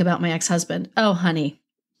actually think about my ex-husband. Oh, honey.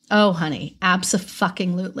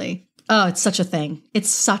 Abso-fucking-lutely. Oh, it's such a thing. It's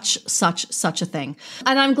such a thing.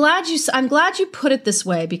 And I'm glad you put it this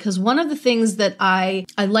way, because one of the things that I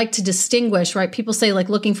like to distinguish, right? People say like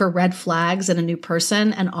looking for red flags in a new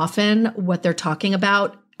person, and often what they're talking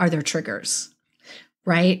about are their triggers,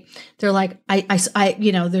 right? They're like,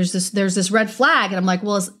 there's this red flag, and I'm like,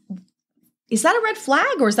 well, is that a red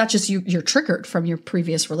flag, or is that just you're triggered from your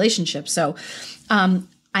previous relationship? So I'm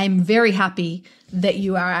very happy that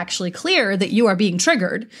you are actually clear that you are being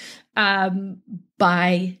triggered from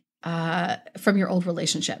your old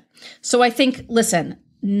relationship. So I think, listen,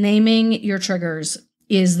 naming your triggers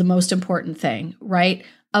is the most important thing, right?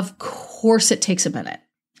 Of course it takes a minute.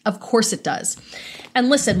 Of course it does. And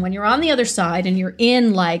listen, when you're on the other side and you're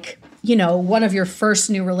in one of your first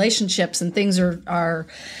new relationships and things are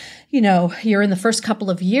you're in the first couple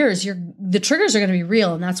of years, the triggers are going to be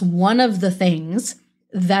real. And that's one of the things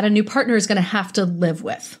that a new partner is going to have to live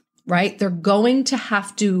with, right? They're going to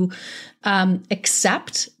have to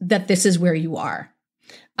accept that this is where you are,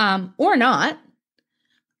 or not.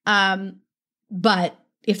 But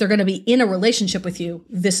if they're going to be in a relationship with you,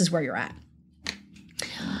 this is where you're at.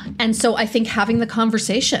 And so I think having the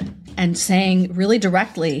conversation and saying really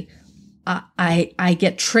directly, I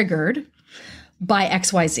get triggered by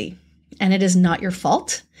XYZ. And it is not your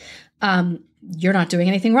fault. You're not doing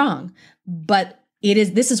anything wrong, but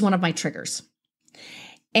this is one of my triggers.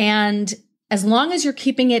 And as long as you're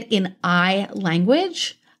keeping it in I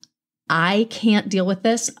language, I can't deal with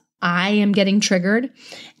this. I am getting triggered.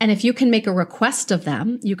 And if you can make a request of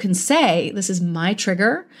them, you can say, this is my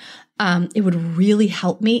trigger. It would really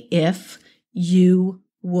help me if you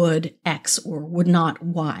would X or would not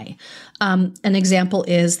Y. An example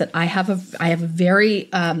is that I have a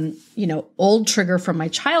very, old trigger from my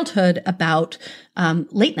childhood about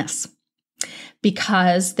lateness,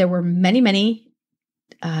 because there were many, many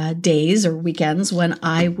days or weekends when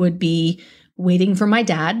I would be waiting for my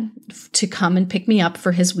dad to come and pick me up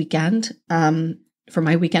for his weekend, for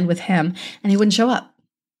my weekend with him, and he wouldn't show up.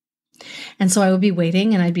 And so I would be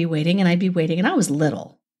waiting and I'd be waiting and I'd be waiting, and I was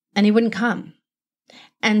little and he wouldn't come.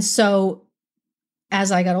 And so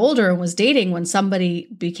as I got older and was dating, when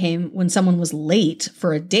someone was late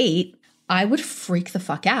for a date, I would freak the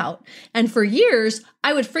fuck out. And for years,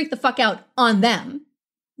 I would freak the fuck out on them,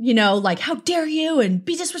 like, how dare you, and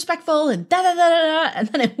be disrespectful and da da da da da. And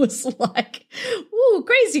then it was like, ooh,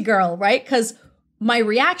 crazy girl, right? Because my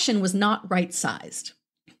reaction was not right-sized.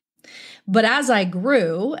 But as I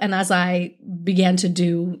grew and as I began to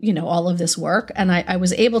do, all of this work, and I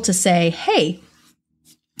was able to say, hey,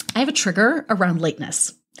 I have a trigger around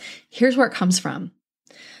lateness. Here's where it comes from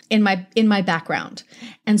in my background.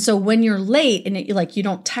 And so when you're late and you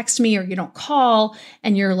don't text me or you don't call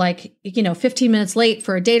and you're 15 minutes late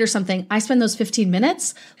for a date or something, I spend those 15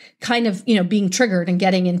 minutes kind of, being triggered and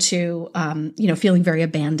getting into, feeling very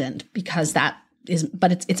abandoned, because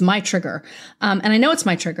it's my trigger. And I know it's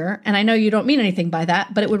my trigger, and I know you don't mean anything by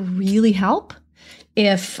that, but it would really help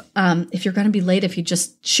if you're going to be late, if you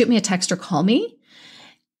just shoot me a text or call me.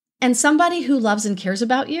 And somebody who loves and cares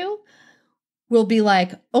about you will be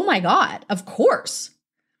like, oh my God, of course.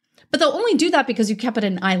 But they'll only do that because you kept it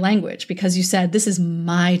in I language, because you said, this is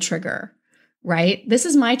my trigger, right? This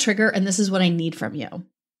is my trigger and this is what I need from you.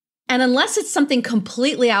 And unless it's something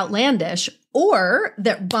completely outlandish or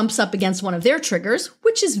that bumps up against one of their triggers,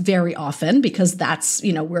 which is very often because that's,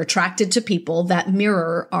 we're attracted to people that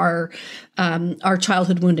mirror our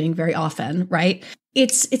childhood wounding very often, right?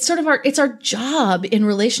 It's sort of our job in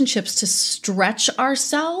relationships to stretch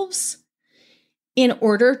ourselves in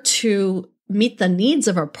order to meet the needs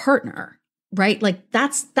of our partner, right? Like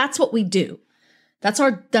that's what we do. That's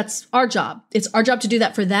our job. It's our job to do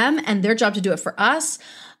that for them and their job to do it for us.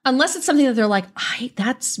 Unless it's something that they're like,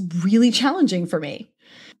 that's really challenging for me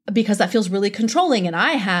because that feels really controlling. And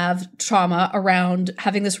I have trauma around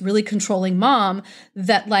having this really controlling mom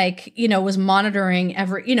that was monitoring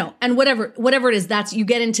and whatever it is, that's, you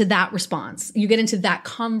get into that response, you get into that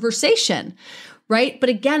conversation, right? But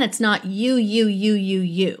again, it's not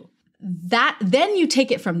you. That, then you take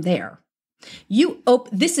it from there.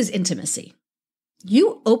 This is intimacy.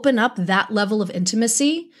 You open up that level of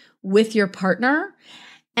intimacy with your partner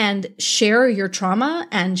and share your trauma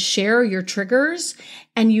and share your triggers,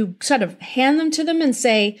 and you sort of hand them to them and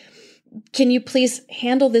say, can you please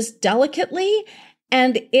handle this delicately?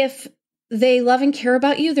 And if they love and care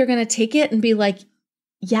about you, they're going to take it and be like,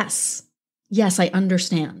 yes, I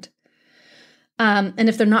understand. And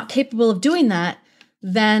if they're not capable of doing that,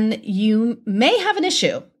 then you may have an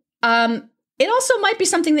issue. It also might be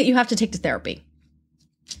something that you have to take to therapy.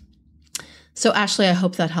 So Ashley, I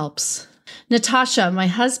hope that helps. Natasha, my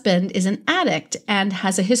husband is an addict and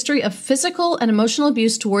has a history of physical and emotional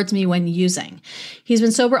abuse towards me when using. He's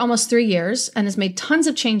been sober almost 3 years and has made tons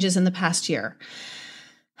of changes in the past year.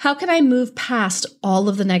 How can I move past all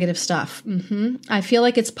of the negative stuff? I feel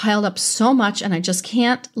like it's piled up so much and I just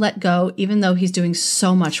can't let go, even though he's doing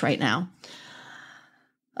so much right now.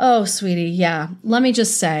 Oh, sweetie, yeah. Let me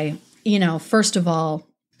just say, first of all,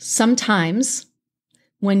 sometimes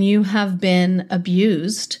when you have been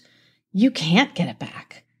abused, you can't get it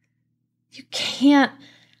back. You can't,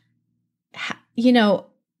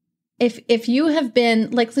 if you have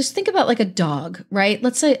been let's think about like a dog, right?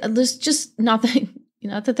 Let's say there's just not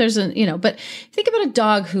that there's but think about a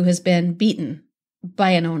dog who has been beaten by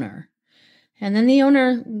an owner and then the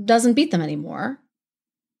owner doesn't beat them anymore.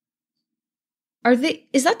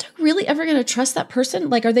 Is that dog really ever going to trust that person?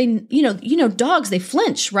 Like, are they, dogs, they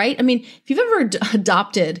flinch, right? I mean, if you've ever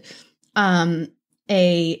adopted,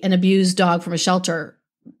 an abused dog from a shelter,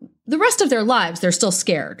 the rest of their lives, they're still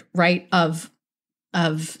scared, right? Of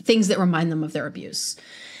things that remind them of their abuse.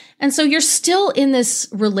 And so you're still in this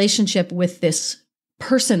relationship with this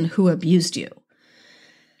person who abused you.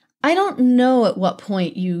 I don't know at what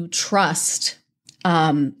point you trust,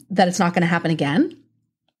 that it's not going to happen again.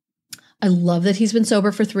 I love that he's been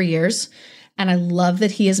sober for 3 years and I love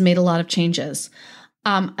that he has made a lot of changes.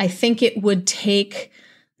 I think it would take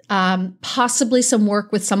possibly some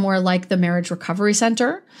work with somewhere like the Marriage Recovery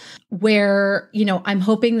Center, where, I'm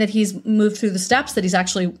hoping that he's moved through the steps, that he's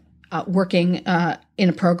actually working in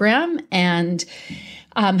a program and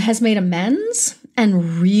has made amends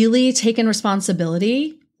and really taken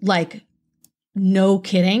responsibility, like no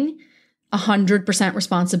kidding, 100%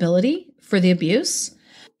 responsibility for the abuse.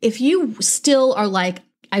 If you still are like,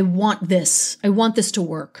 I want this to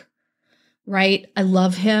work, right? I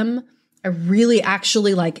love him. I really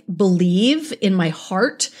actually believe in my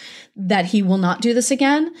heart that he will not do this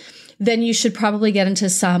again, then you should probably get into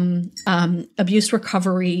some abuse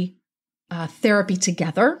recovery therapy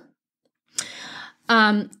together.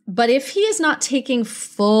 But if he is not taking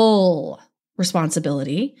full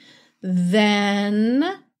responsibility,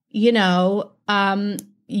 then,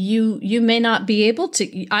 you may not be able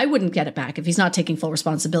to, I wouldn't get it back. If he's not taking full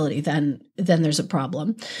responsibility, then there's a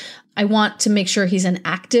problem. I want to make sure he's in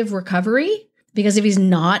active recovery, because if he's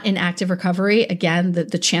not in active recovery, again,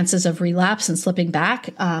 the chances of relapse and slipping back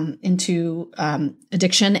into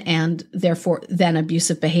addiction and therefore then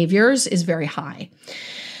abusive behaviors is very high.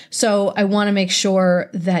 So I want to make sure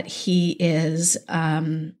that he is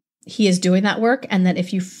doing that work, and that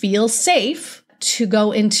if you feel safe to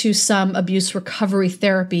go into some abuse recovery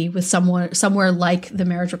therapy with somewhere like the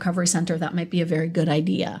Marriage Recovery Center, that might be a very good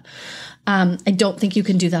idea. I don't think you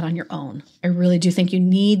can do that on your own. I really do think you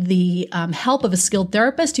need the help of a skilled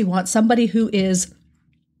therapist. You want somebody who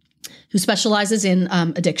specializes in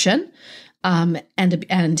addiction and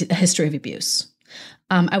a history of abuse.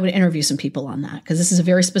 I would interview some people on that, because this is a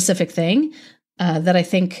very specific thing that I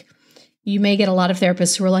think you may get a lot of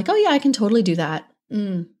therapists who are like, oh yeah, I can totally do that.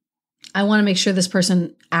 I want to make sure this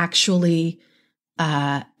person actually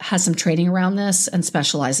has some training around this and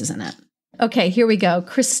specializes in it. Okay, here we go.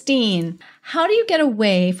 Christine, how do you get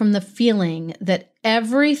away from the feeling that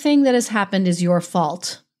everything that has happened is your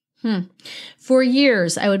fault? For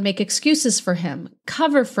years, I would make excuses for him,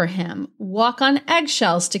 cover for him, walk on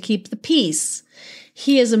eggshells to keep the peace.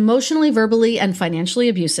 He is emotionally, verbally, and financially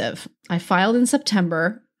abusive. I filed in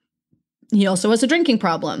September. He also has a drinking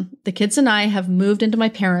problem. The kids and I have moved into my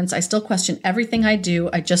parents'. I still question everything I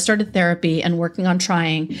do. I just started therapy and working on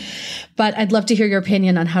trying, but I'd love to hear your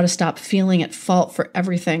opinion on how to stop feeling at fault for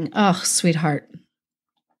everything. Oh, sweetheart.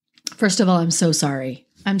 First of all, I'm so sorry.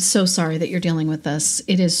 I'm so sorry that you're dealing with this.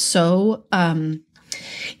 It is so,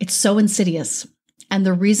 it's so insidious. And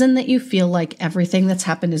the reason that you feel like everything that's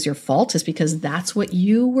happened is your fault is because that's what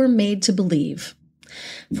you were made to believe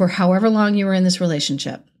for however long you were in this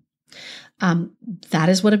relationship. That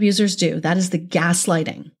is what abusers do. That is the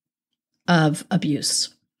gaslighting of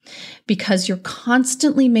abuse, because you're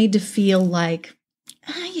constantly made to feel like,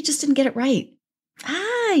 you just didn't get it right.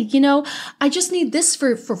 I just need this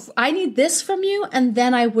I need this from you, and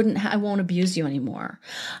then I won't abuse you anymore.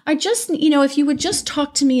 If you would just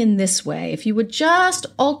talk to me in this way, if you would just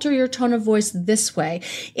alter your tone of voice this way,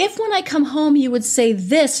 if when I come home you would say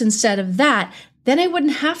this instead of that, then I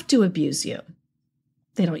wouldn't have to abuse you.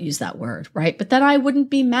 They don't use that word, right? But then I wouldn't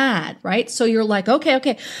be mad, right? So you're like, okay,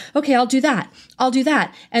 I'll do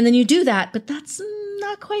that. And then you do that, but that's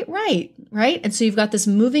not quite right? And so you've got this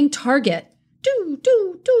moving target, do,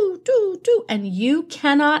 and you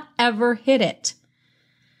cannot ever hit it.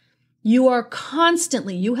 You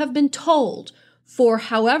have been told for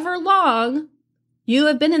however long you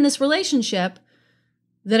have been in this relationship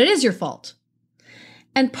that it is your fault.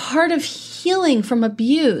 And part of healing from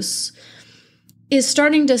abuse is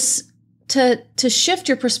starting to shift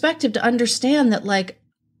your perspective to understand that, like,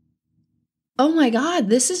 oh my God,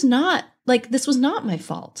 this was not my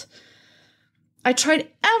fault. I tried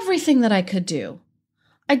everything that I could do.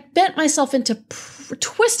 I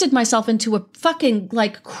twisted myself into a fucking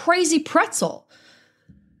like crazy pretzel,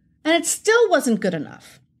 and it still wasn't good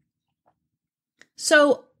enough.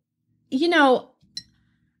 So,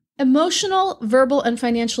 emotional, verbal, and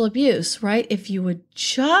financial abuse, right? If you would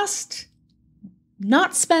just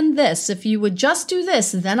not spend this, if you would just do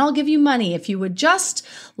this, then I'll give you money. If you would just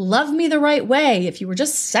love me the right way, if you were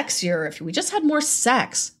just sexier, if we just had more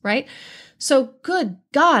sex, right? So good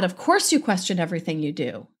God, of course you question everything you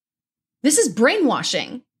do. This is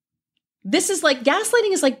brainwashing. This is like,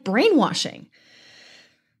 gaslighting is like brainwashing.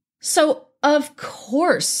 So of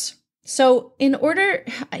course, in order,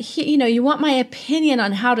 you want my opinion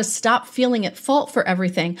on how to stop feeling at fault for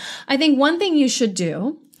everything. I think one thing you should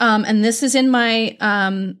do, and this is in my,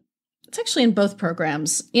 it's actually in both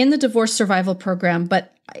programs, in the divorce survival program,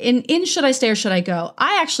 but in Should I Stay or Should I Go?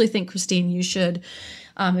 I actually think, Christine, you should,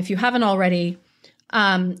 if you haven't already,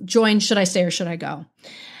 join Should I Stay or Should I Go?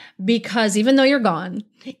 Because even though you're gone,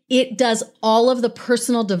 it does all of the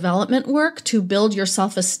personal development work to build your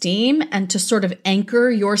self-esteem and to sort of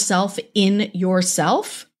anchor yourself in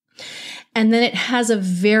yourself. And then it has a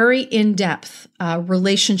very in-depth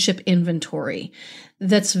relationship inventory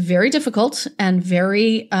that's very difficult and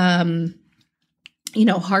very, hard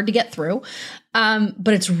to get through,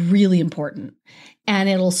 but it's really important. And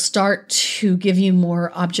it'll start to give you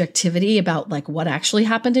more objectivity about like what actually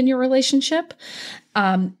happened in your relationship.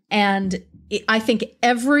 I think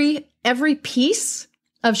every piece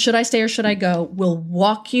of Should I Stay or Should I Go will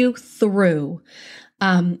walk you through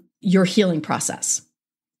your healing process.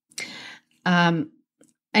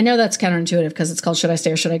 I know that's counterintuitive because it's called Should I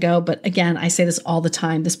Stay or Should I Go? But again, I say this all the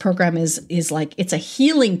time. This program is like, it's a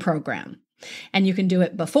healing program. And you can do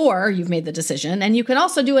it before you've made the decision, and you can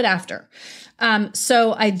also do it after.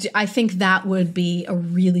 So I think that would be a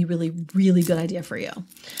really, really, really good idea for you.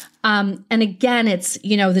 And again, it's,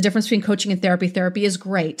 the difference between coaching and therapy. Therapy is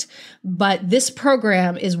great, but this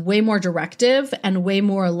program is way more directive and way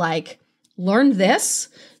more like, learn this,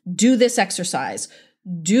 do this exercise,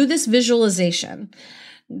 do this visualization,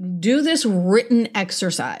 do this written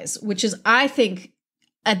exercise, which is, I think,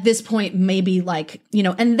 at this point, maybe like,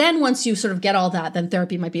 and then once you sort of get all that, then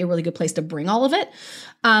therapy might be a really good place to bring all of it.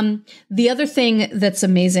 The other thing that's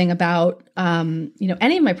amazing about,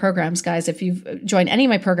 any of my programs, guys, if you've joined any of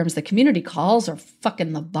my programs, the community calls are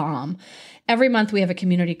fucking the bomb. Every month we have a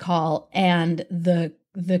community call, and the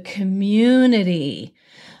community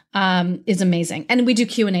is amazing. And we do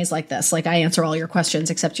Q&As like this. Like, I answer all your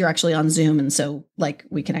questions, except you're actually on Zoom. And so like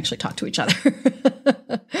we can actually talk to each other.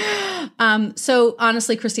 So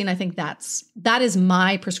honestly, Christine, I think that is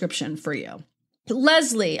my prescription for you.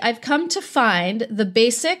 Leslie, I've come to find the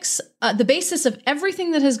basis of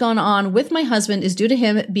everything that has gone on with my husband is due to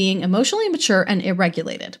him being emotionally immature and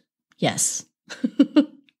irregulated. Yes.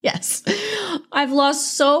 Yes. I've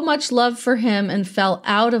lost so much love for him and fell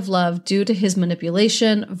out of love due to his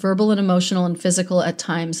manipulation, verbal and emotional and physical at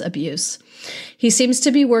times abuse. He seems to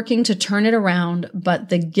be working to turn it around, but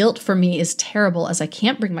the guilt for me is terrible as I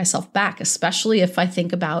can't bring myself back, especially if I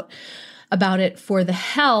think about it for the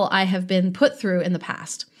hell I have been put through in the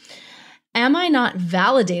past. Am I not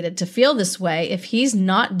validated to feel this way if he's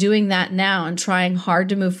not doing that now and trying hard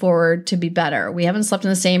to move forward to be better? We haven't slept in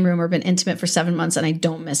the same room or been intimate for 7 months and I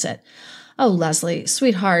don't miss it. Oh, Leslie,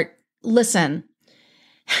 sweetheart, listen.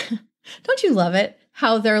 Don't you love it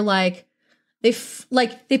how they're like, they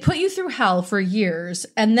put you through hell for years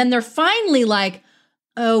and then they're finally like,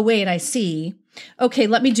 oh, wait, I see. Okay,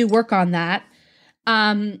 let me do work on that.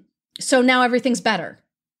 So now everything's better.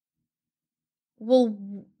 Well,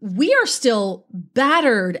 we are still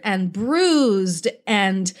battered and bruised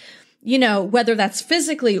and, whether that's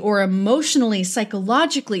physically or emotionally,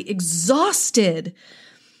 psychologically exhausted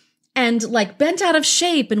and like bent out of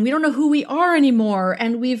shape and we don't know who we are anymore.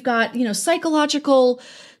 And we've got, psychological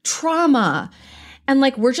trauma and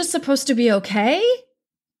like, we're just supposed to be okay?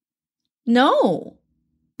 No,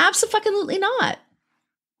 absolutely not.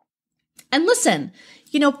 And listen,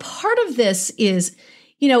 part of this is,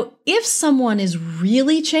 if someone is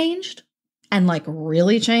really changed and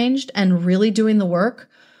really doing the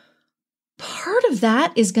work, part of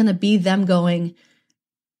that is going to be them going,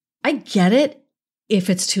 I get it if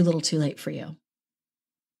it's too little too late for you.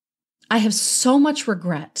 I have so much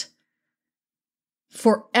regret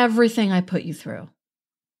for everything I put you through.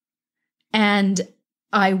 And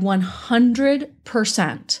I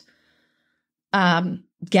 100%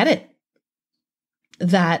 get it.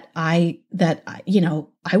 That I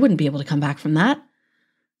wouldn't be able to come back from that.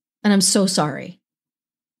 And I'm so sorry.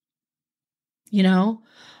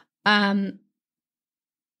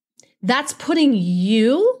 That's putting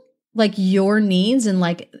you, like your needs and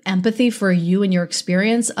like empathy for you and your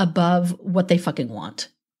experience above what they fucking want.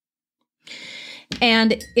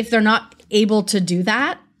 And if they're not able to do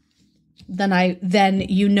that, then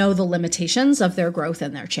the limitations of their growth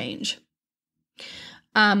and their change.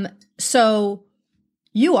 So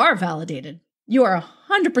you are validated. You are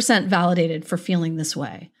 100% validated for feeling this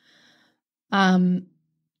way. And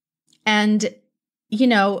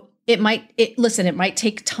it might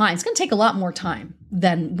take time. It's going to take a lot more time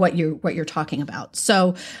than what you're talking about.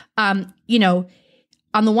 So, on the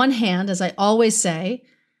one hand, as I always say,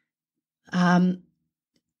 very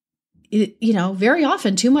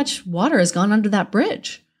often too much water has gone under that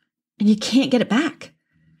bridge and you can't get it back,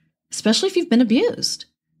 especially if you've been abused.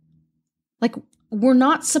 Like, we're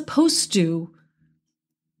not supposed to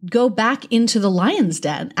go back into the lion's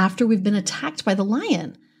den after we've been attacked by the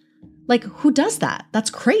lion. Like, who does that? That's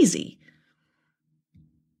crazy.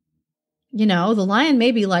 The lion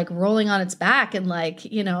may be like rolling on its back and like,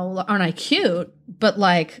 aren't I cute? But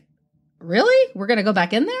like, really? We're going to go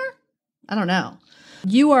back in there? I don't know.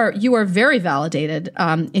 You are very validated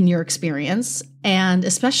in your experience. And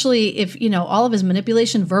especially if, all of his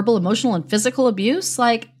manipulation, verbal, emotional, and physical abuse,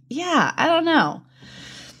 like, yeah, I don't know.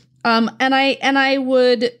 And I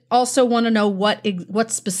would also want to know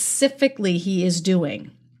what specifically he is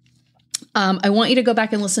doing. I want you to go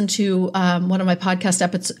back and listen to one of my podcast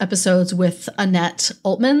episodes with Annette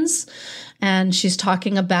Oltmans, and she's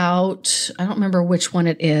talking about, I don't remember which one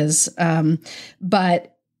it is,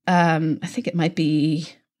 but I think it might be,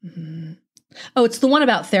 it's the one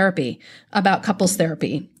about therapy, about couples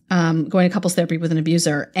therapy. Going to couples therapy with an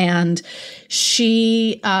abuser. And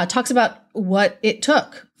she talks about what it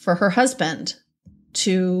took for her husband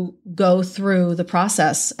to go through the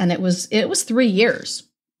process. And it was 3 years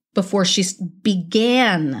before she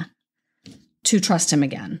began to trust him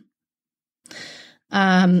again.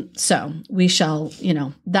 So we shall,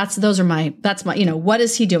 that's my, what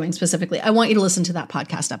is he doing specifically? I want you to listen to that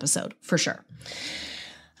podcast episode for sure.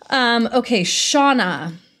 Okay.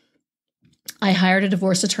 Shauna. I hired a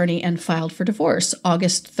divorce attorney and filed for divorce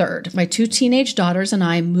August 3rd. My 2 teenage daughters and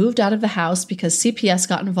I moved out of the house because CPS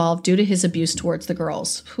got involved due to his abuse towards the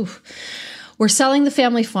girls. Whew. We're selling the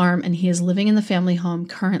family farm and he is living in the family home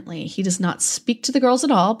currently. He does not speak to the girls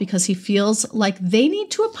at all because he feels like they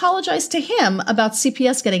need to apologize to him about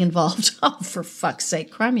CPS getting involved. Oh, for fuck's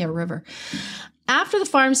sake, cry me a river. After the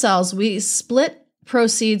farm sells, we split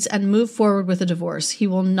proceeds and move forward with a divorce. He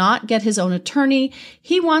will not get his own attorney.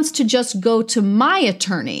 He wants to just go to my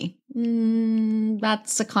attorney.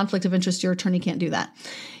 That's a conflict of interest. Your attorney can't do that.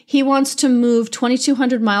 He wants to move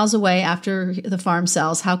 2,200 miles away after the farm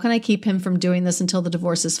sells. How can I keep him from doing this until the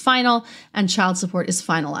divorce is final and child support is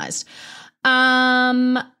finalized?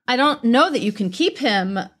 I don't know that you can keep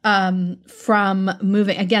him from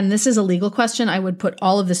moving. Again, this is a legal question. I would put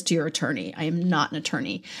all of this to your attorney. I am not an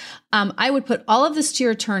attorney. I would put all of this to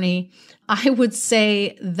your attorney. I would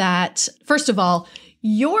say that, first of all,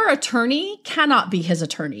 your attorney cannot be his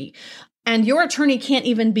attorney. And your attorney can't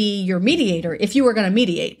even be your mediator if you were going to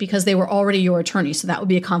mediate, because they were already your attorney. So that would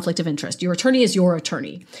be a conflict of interest. Your attorney is your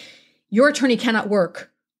attorney. Your attorney cannot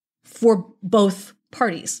work for both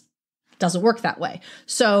parties. Doesn't work that way.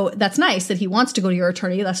 So that's nice that he wants to go to your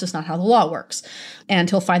attorney. That's just not how the law works. And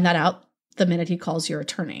he'll find that out the minute he calls your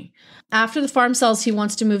attorney. After the farm sells, he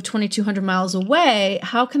wants to move 2,200 miles away.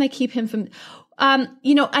 How can I keep him from, I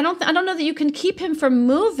don't know that you can keep him from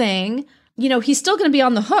moving. He's still going to be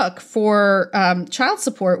on the hook for child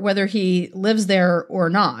support, whether he lives there or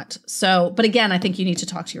not. So, but again, I think you need to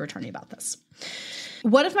talk to your attorney about this.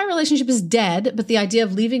 What if my relationship is dead, but the idea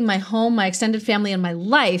of leaving my home, my extended family, and my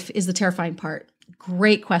life is the terrifying part?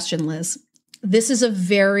 Great question, Liz. This is it's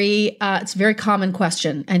a very common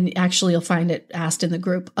question. And actually, you'll find it asked in the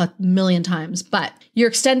group a million times. But your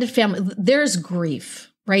extended family, there's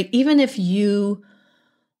grief, right? Even if you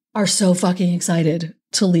are so fucking excited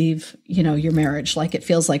to leave, your marriage, like it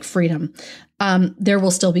feels like freedom, there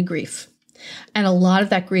will still be grief. And a lot of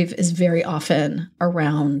that grief is very often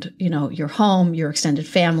around, your home, your extended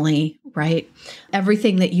family, right?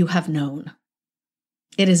 Everything that you have known.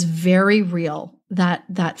 It is very real.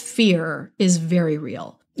 That fear is very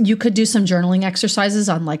real. You could do some journaling exercises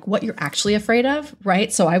on like what you're actually afraid of,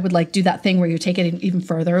 right? So I would do that thing where you take it even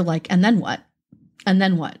further, and then what? And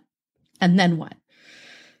then what? And then what?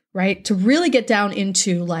 Right? To really get down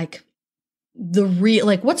into what's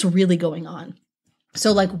really going on.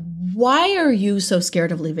 So why are you so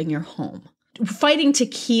scared of leaving your home? Fighting to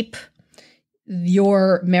keep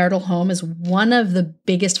your marital home is one of the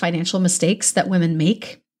biggest financial mistakes that women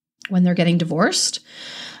make when they're getting divorced.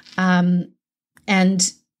 And,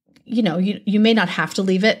 you may not have to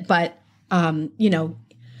leave it, but,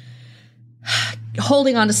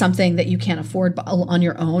 holding on to something that you can't afford on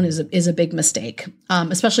your own is a big mistake,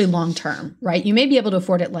 especially long-term, right? You may be able to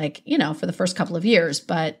afford it for the first couple of years,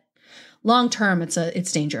 but long-term,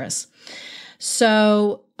 it's dangerous.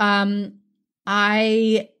 So, I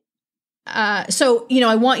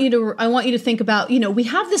want you to think about, we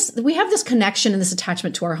have this connection and this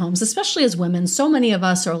attachment to our homes, especially as women. So many of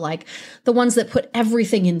us are the ones that put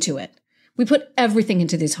everything into it. We put everything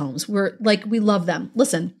into these homes. We love them.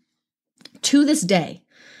 Listen, to this day,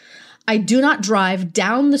 I do not drive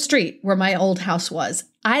down the street where my old house was.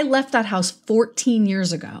 I left that house 14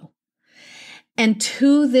 years ago. And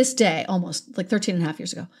to this day, almost 13 and a half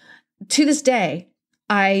years ago, to this day,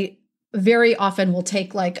 I very often will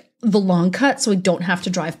take the long cut so I don't have to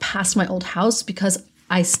drive past my old house because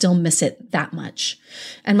I still miss it that much.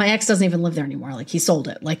 And my ex doesn't even live there anymore. He sold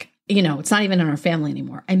it. It's not even in our family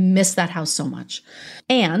anymore. I miss that house so much.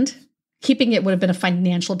 And keeping it would have been a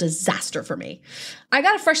financial disaster for me. I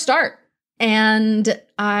got a fresh start and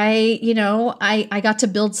I got to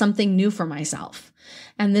build something new for myself.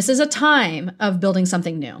 And this is a time of building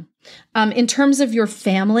something new. In terms of your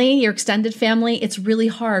family, your extended family, it's really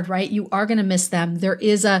hard, right? You are going to miss them.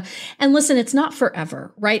 And listen, it's not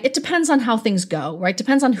forever, right? It depends on how things go, right?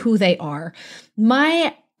 Depends on who they are.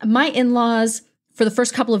 My in-laws, for the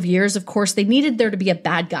first couple of years, of course, they needed there to be a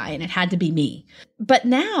bad guy and it had to be me. But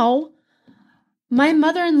now my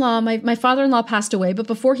mother-in-law, my father-in-law passed away, but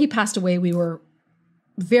before he passed away, we were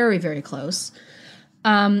very, very close.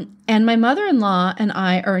 And my mother-in-law and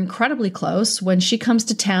I are incredibly close. When she comes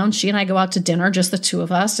to town, she and I go out to dinner, just the two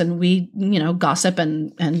of us, and we, gossip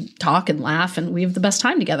and talk and laugh, and we have the best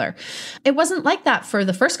time together. It wasn't like that for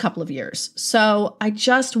the first couple of years. So I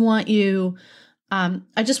just want you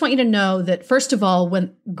to know that, first of all,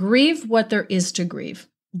 grieve what there is to grieve.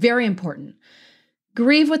 Very important.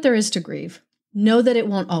 Grieve what there is to grieve. Know that it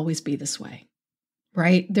won't always be this way,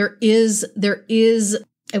 right? There is,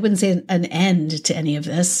 I wouldn't say an end to any of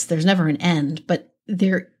this. There's never an end, but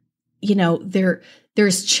there's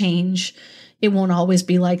change. It won't always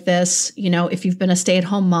be like this. If you've been a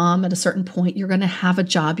stay-at-home mom at a certain point, you're going to have a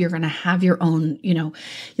job. You're going to have your own,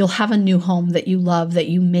 you'll have a new home that you love, that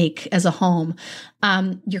you make as a home.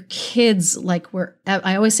 Your kids,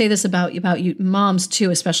 I always say this about you moms too,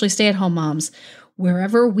 especially stay-at-home moms,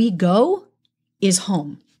 wherever we go is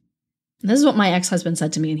home. And this is what my ex-husband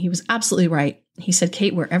said to me, and he was absolutely right. He said,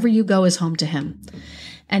 Kate, wherever you go is home to him.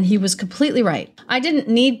 And he was completely right. I didn't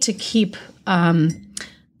need to keep the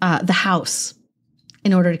house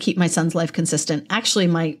in order to keep my son's life consistent. Actually,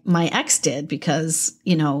 my ex did, because,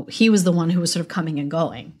 he was the one who was sort of coming and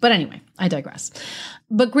going. But anyway, I digress.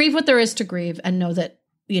 But grieve what there is to grieve, and know that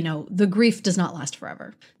the grief does not last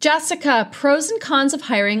forever. Jessica, pros and cons of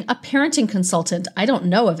hiring a parenting consultant. I don't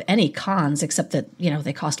know of any cons except that,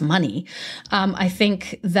 they cost money. I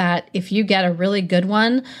think that if you get a really good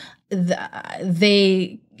one,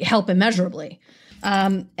 they help immeasurably.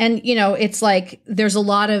 It's like there's a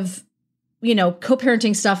lot of,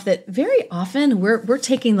 co-parenting stuff that very often we're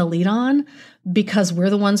taking the lead on because we're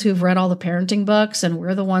the ones who've read all the parenting books and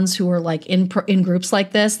we're the ones who are like in groups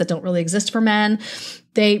like this that don't really exist for men.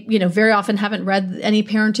 They, very often haven't read any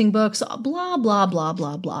parenting books, blah, blah, blah,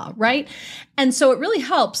 blah, blah, right? And so it really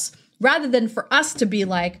helps rather than for us to be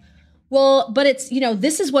like, well, but it's,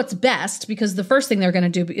 this is what's best, because the first thing they're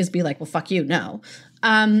going to do is be like, well, fuck you, no.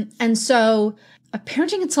 And so a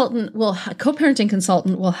co-parenting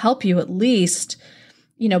consultant will help you at least,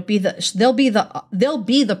 they'll be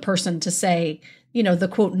the person to say, the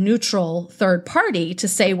quote neutral third party to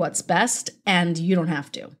say what's best, and you don't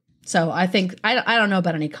have to. So I think, I don't know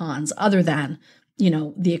about any cons other than,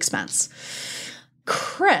 the expense.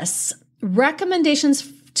 Chris,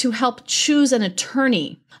 recommendations to help choose an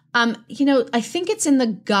attorney. I think it's in the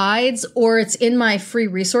guides or it's in my free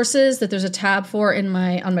resources that there's a tab for on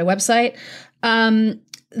my website.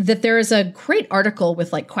 That there is a great article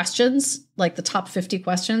with like questions, like the top 50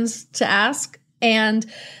 questions to ask. And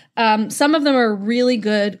some of them are really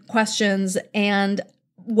good questions. And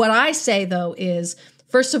what I say though is,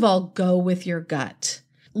 first of all, go with your gut.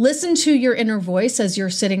 Listen to your inner voice as you're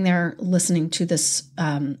sitting there listening to this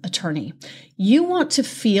attorney. You want to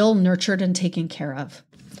feel nurtured and taken care of.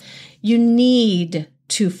 You need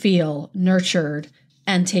to feel nurtured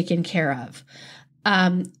and taken care of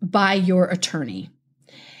by your attorney.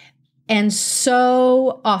 And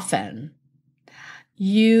so often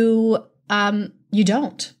you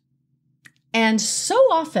don't. And so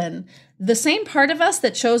often the same part of us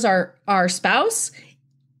that chose our spouse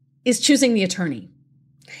is choosing the attorney.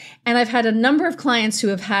 And I've had a number of clients who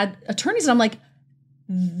have had attorneys, and I'm like,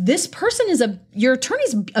 this person your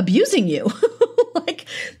attorney's abusing you. Like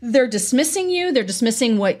they're dismissing you. They're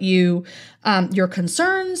dismissing what your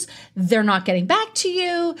concerns. They're not getting back to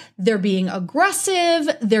you. They're being aggressive.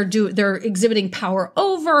 They're exhibiting power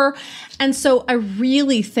over. And so I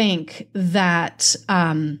really think that,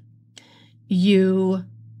 you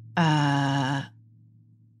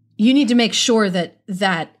need to make sure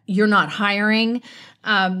that you're not hiring,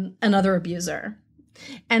 another abuser.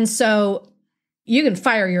 And so you can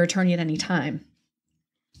fire your attorney at any time.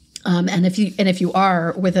 And if you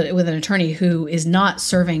are with an attorney who is not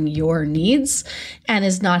serving your needs and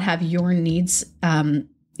is not have your needs,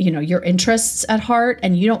 your interests at heart,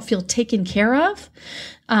 and you don't feel taken care of,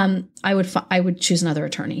 I would choose another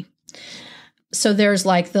attorney. So there's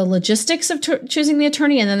like the logistics of choosing the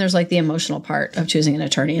attorney, and then there's like the emotional part of choosing an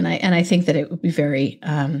attorney. And I think that it would be very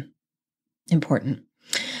important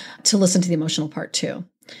to listen to the emotional part too.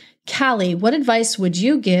 Callie, what advice would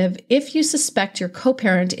you give if you suspect your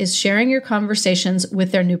co-parent is sharing your conversations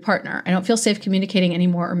with their new partner? I don't feel safe communicating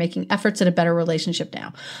anymore or making efforts at a better relationship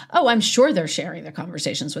now. Oh, I'm sure they're sharing their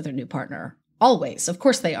conversations with their new partner. Always. Of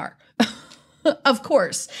course they are. Of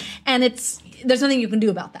course. And there's nothing you can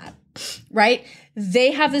do about that, right?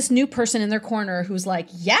 They have this new person in their corner who's like,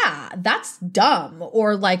 yeah, that's dumb,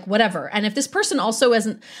 or like whatever. And if this person also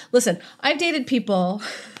isn't, listen, I've dated people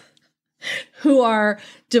who are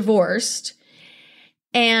divorced,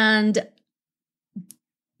 and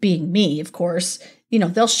being me, of course,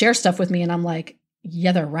 they'll share stuff with me and I'm like,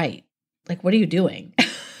 yeah, they're right. Like, what are you doing?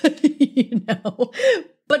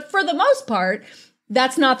 But for the most part,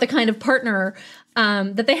 that's not the kind of partner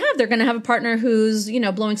that they have. They're going to have a partner who's,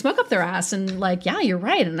 blowing smoke up their ass and like, yeah, you're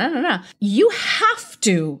right. And no. You have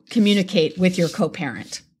to communicate with your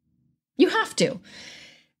co-parent. You have to.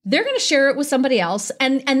 They're going to share it with somebody else.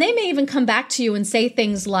 And they may even come back to you and say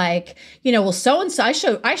things like, well,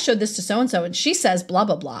 so-and-so, I showed this to so-and-so and she says blah,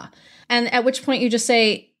 blah, blah. And at which point you just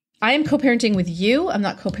say, I am co-parenting with you. I'm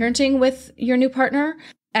not co-parenting with your new partner.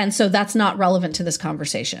 And so that's not relevant to this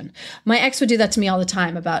conversation. My ex would do that to me all the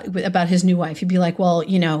time about his new wife. He'd be like, well,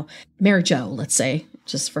 Mary Jo, let's say,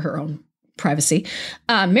 just for her own privacy.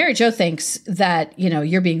 Mary Jo thinks that,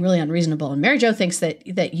 you're being really unreasonable. And Mary Jo thinks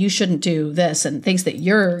that you shouldn't do this and thinks that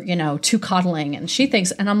you're, too coddling. And she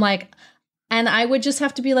thinks, and I'm like, and I would just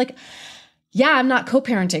have to be like, yeah, I'm not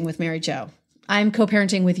co-parenting with Mary Jo. I'm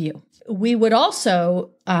co-parenting with you. We would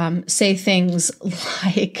also say things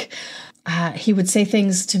like, he would say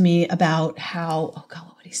things to me about how, oh God,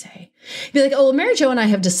 what would he say? He'd be like, oh, well, Mary Jo and I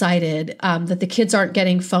have decided that the kids aren't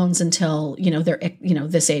getting phones until, they're,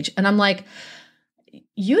 this age. And I'm like,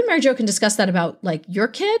 you and Mary Jo can discuss that about like your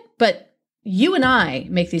kid, but you and I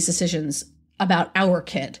make these decisions about our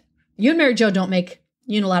kid. You and Mary Jo don't make,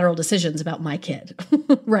 unilateral decisions about my kid,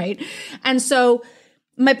 right? And so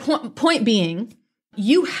my point being,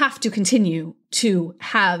 you have to continue to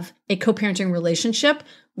have a co-parenting relationship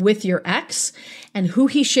with your ex and who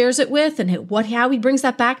he shares it with and how he brings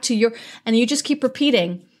that back to your, and you just keep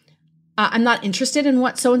repeating, I'm not interested in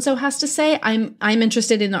what so-and-so has to say. I'm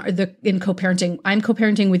interested in co-parenting. I'm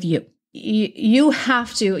co-parenting with you. You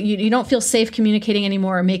have to, you don't feel safe communicating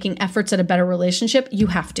anymore or making efforts at a better relationship. You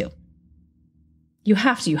have to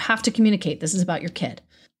communicate. This is about your kid.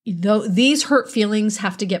 Though these hurt feelings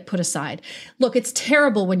have to get put aside. Look, it's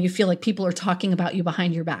terrible when you feel like people are talking about you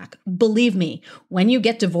behind your back. Believe me, when you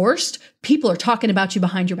get divorced, people are talking about you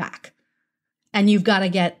behind your back. And you've got to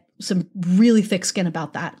get some really thick skin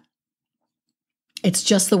about that. It's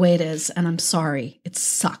just the way it is. And I'm sorry, it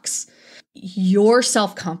sucks. Your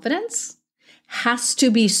self-confidence has to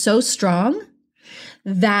be so strong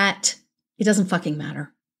that it doesn't fucking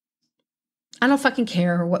matter. I don't fucking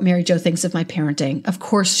care what Mary Jo thinks of my parenting. Of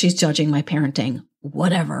course she's judging my parenting.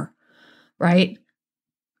 Whatever. Right?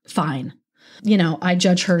 Fine. I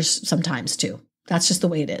judge hers sometimes too. That's just the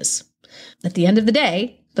way it is. At the end of the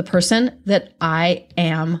day, the person that I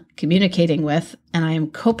am communicating with and I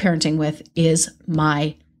am co-parenting with is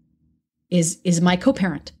my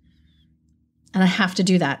co-parent. And I have to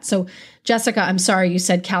do that. So Jessica, I'm sorry. You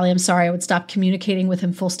said, Callie, I'm sorry. I would stop communicating with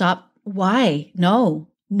him full stop. Why? No,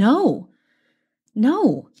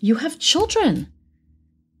 you have children.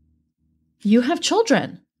 If you don't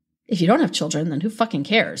have children, then who fucking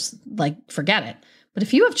cares? Forget it. But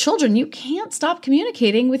if you have children, you can't stop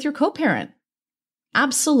communicating with your co-parent.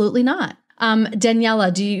 Absolutely not.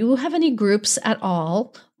 Daniela, do you have any groups at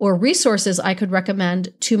all or resources I could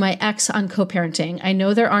recommend to my ex on co-parenting? I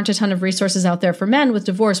know there aren't a ton of resources out there for men with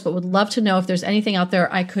divorce, but would love to know if there's anything out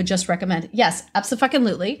there I could just recommend. Yes,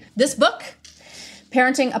 absolutely. This book,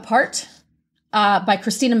 Parenting Apart, by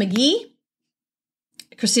Christina McGee.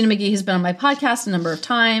 Christina McGee has been on my podcast a number of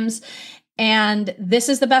times, and this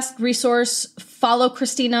is the best resource. Follow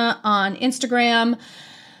Christina on Instagram.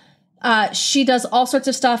 She does all sorts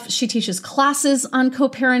of stuff. She teaches classes on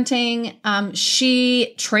co-parenting.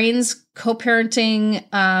 She trains co-parenting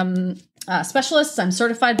specialists. I'm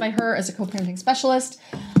certified by her as a co-parenting specialist.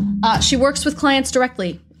 She works with clients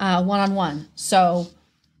directly, one-on-one. So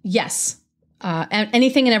yes,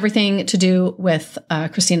 anything and everything to do with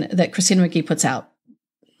Christina McGee puts out.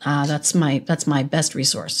 That's my best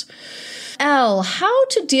resource. L, how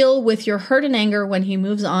to deal with your hurt and anger when he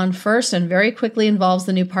moves on first and very quickly involves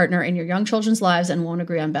the new partner in your young children's lives and won't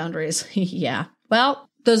agree on boundaries. Yeah. Well,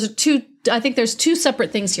 I think there's two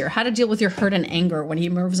separate things here. How to deal with your hurt and anger when he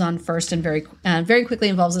moves on first and very quickly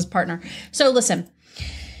involves his partner. So listen,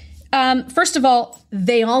 first of all,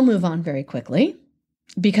 they all move on very quickly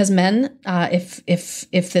because men,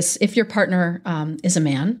 if your partner is a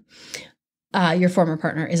man, your former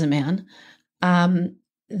partner is a man,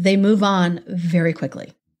 they move on very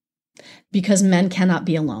quickly because men cannot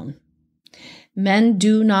be alone. Men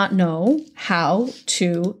do not know how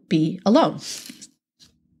to be alone.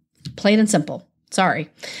 Plain and simple. Sorry.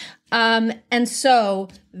 And so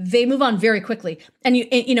they move on very quickly. And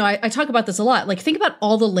I talk about this a lot. Think about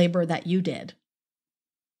all the labor that you did.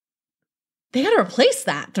 They got to replace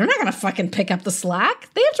that. They're not going to fucking pick up the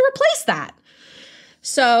slack. They have to replace that.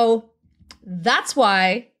 So that's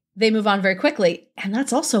why they move on very quickly. And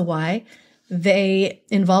that's also why they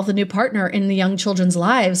involve the new partner in the young children's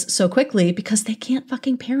lives so quickly, because they can't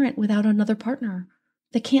fucking parent without another partner.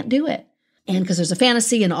 They can't do it. And because there's a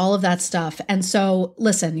fantasy and all of that stuff. And so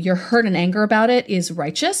listen, your hurt and anger about it is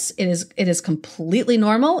righteous. It is completely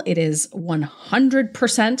normal. It is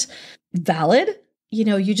 100% valid.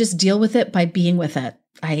 You just deal with it by being with it.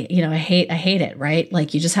 I hate it, right?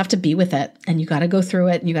 You just have to be with it and you got to go through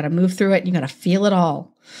it and you got to move through it and you got to feel it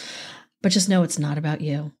all. But just know it's not about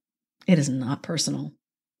you. It is not personal.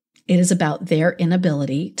 It is about their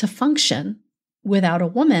inability to function without a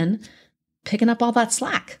woman picking up all that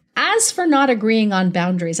slack. As for not agreeing on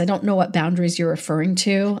boundaries, I don't know what boundaries you're referring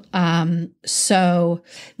to. So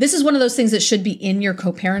this is one of those things that should be in your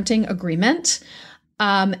co-parenting agreement.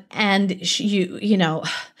 And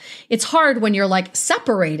it's hard when you're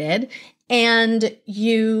separated and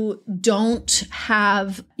you don't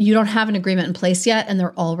have an agreement in place yet and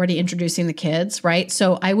they're already introducing the kids, right?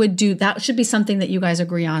 So that should be something that you guys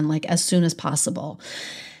agree on as soon as possible.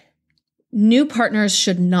 New partners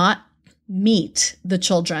should not meet the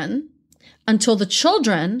children until the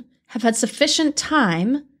children have had sufficient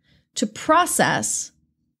time to process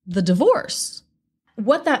the divorce.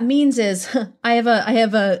 What that means is I have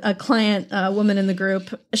a client, a woman in the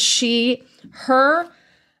group. Her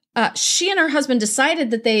she and her husband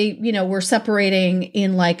decided that they, were separating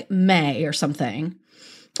in like May or something,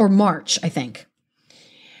 or March, I think.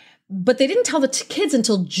 But they didn't tell the kids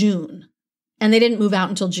until June, and they didn't move out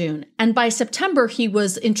until June. And by September, he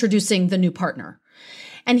was introducing the new partner.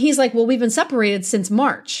 And he's like, well, we've been separated since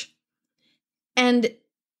March. And,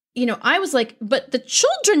 I was like, but the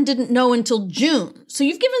children didn't know until June. So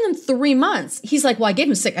you've given them 3 months. He's like, well, I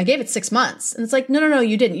gave it 6 months. And it's like, no,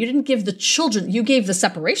 you didn't. You didn't give the children, you gave the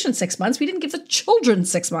separation 6 months. We didn't give the children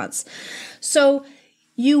 6 months. So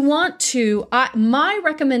you want to, my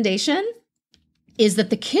recommendation is that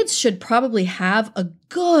the kids should probably have a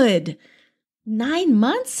good 9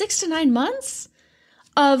 months, 6 to 9 months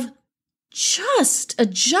of just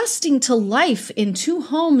adjusting to life in two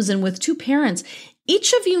homes and with two parents.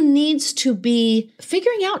 Each of you needs to be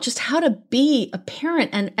figuring out just how to be a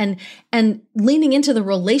parent and leaning into the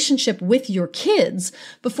relationship with your kids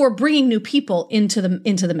before bringing new people into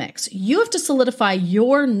the mix. You have to solidify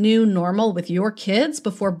your new normal with your kids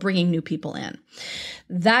before bringing new people in.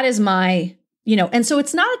 That is my, and so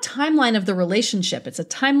it's not a timeline of the relationship. It's a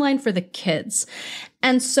timeline for the kids.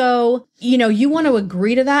 And so, you want to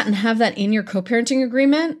agree to that and have that in your co-parenting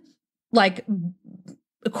agreement, like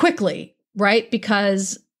quickly, right?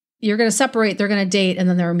 Because you're going to separate, they're going to date, and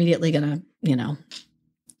then they're immediately going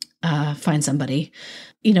to, find somebody,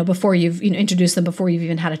 before you've introduced them, before you've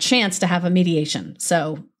even had a chance to have a mediation.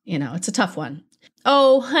 So, it's a tough one.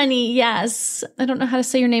 Oh, honey, yes. I don't know how to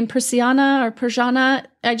say your name, Persiana or Perjana.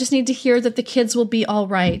 I just need to hear that the kids will be all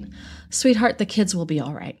right. Sweetheart, the kids will be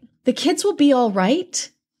all right. The kids will be all right,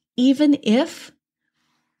 even if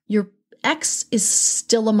your ex is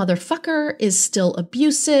still a motherfucker, is still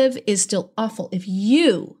abusive, is still awful. If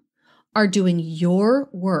you are doing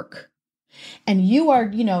your work and you are,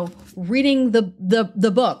 reading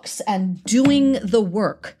the books and doing the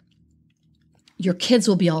work, your kids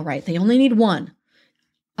will be all right. They only need one.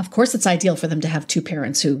 Of course, it's ideal for them to have two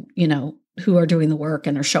parents who are doing the work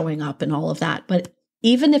and are showing up and all of that. But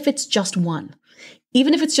even if it's just one,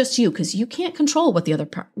 even if it's just you, because you can't control what the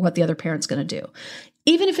other parent's going to do.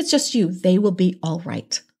 Even if it's just you, they will be all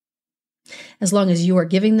right. As long as you are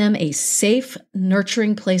giving them a safe,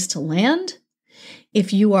 nurturing place to land,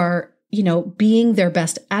 if you are, being their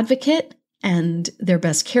best advocate and their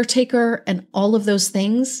best caretaker and all of those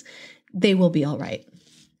things, they will be all right.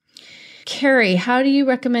 Carrie, how do you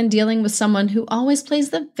recommend dealing with someone who always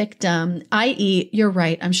plays the victim? I.e., you're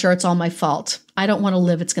right. I'm sure it's all my fault. I don't want to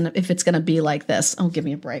live if it's gonna be like this. Oh, give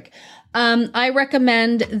me a break. I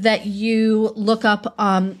recommend that you look up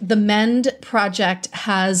the Mend Project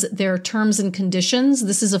has their terms and conditions.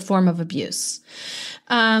 This is a form of abuse.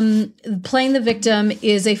 Playing the victim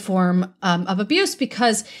is a form of abuse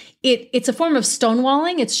because it's a form of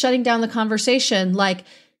stonewalling. It's shutting down the conversation. Like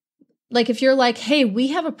if you're like, hey, we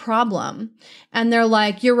have a problem, and they're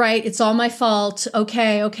like, you're right, it's all my fault.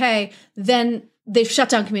 Okay. Then they've shut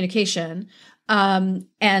down communication. And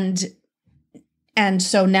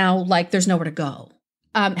so now there's nowhere to go.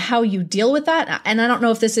 How you deal with that. And I don't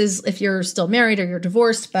know if you're still married or you're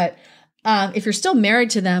divorced, but if you're still married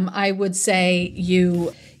to them, I would say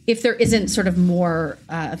if there isn't sort of more,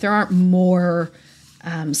 if there aren't more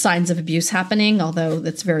signs of abuse happening, although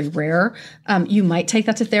that's very rare, you might take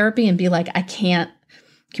that to therapy and be like, I can't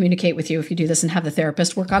communicate with you if you do this, and have the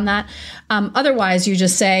therapist work on that. Otherwise, you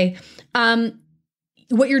just say,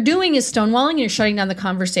 what you're doing is stonewalling and you're shutting down the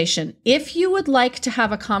conversation. If you would like to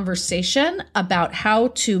have a conversation about how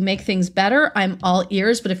to make things better, I'm all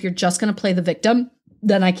ears. But if you're just going to play the victim,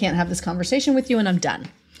 then I can't have this conversation with you and I'm done.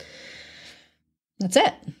 That's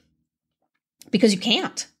it. Because you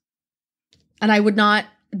can't. And I would not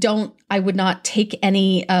take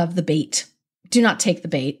any of the bait. Do not take the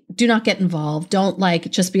bait. Do not get involved. Don't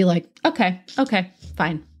just be like, okay,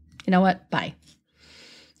 fine. You know what? Bye.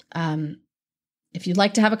 If you'd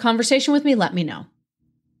like to have a conversation with me, let me know.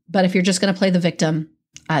 But if you're just going to play the victim,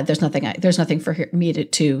 there's nothing for me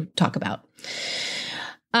to talk about.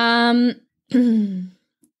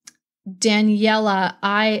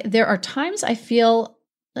 Daniela, there are times I feel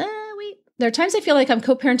like I'm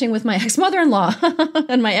co-parenting with my ex-mother-in-law,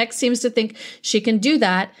 and my ex seems to think she can do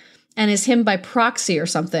that and is him by proxy or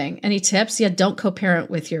something. Any tips? Yeah, don't co-parent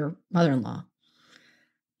with your mother-in-law.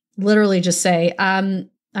 Literally just say,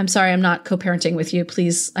 I'm sorry, I'm not co-parenting with you.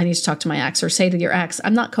 Please, I need to talk to my ex, or say to your ex,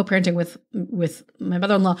 I'm not co-parenting with my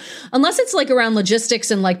mother-in-law, unless it's around logistics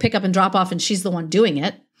and pick up and drop off and she's the one doing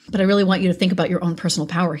it. But I really want you to think about your own personal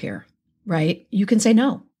power here, right? You can say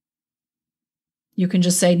no. You can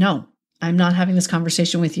just say, no, I'm not having this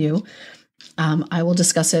conversation with you. I will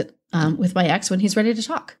discuss it with my ex when he's ready to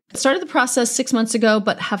talk. Started the process 6 months ago,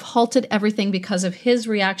 but have halted everything because of his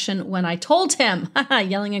reaction when I told him,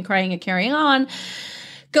 yelling and crying and carrying on,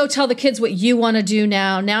 go tell the kids what you want to do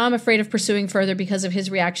now. Now I'm afraid of pursuing further because of his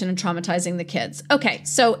reaction and traumatizing the kids. Okay,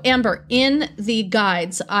 so Amber, in the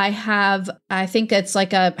guides, I think it's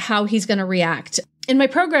like how he's going to react. In my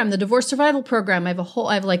program, the Divorce Survival Program, I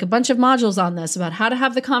have like a bunch of modules on this about how to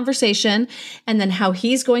have the conversation and then how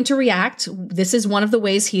he's going to react. This is one of the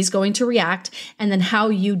ways he's going to react, and then how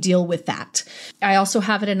you deal with that. I also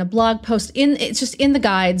have it in a blog post. It's just in the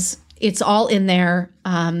guides. It's all in there.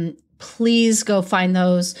 Please go find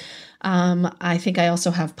those. I think I also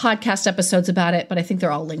have podcast episodes about it, but I think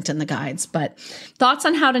they're all linked in the guides. But thoughts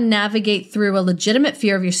on how to navigate through a legitimate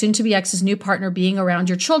fear of your soon-to-be ex's new partner being around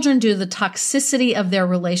your children due to the toxicity of their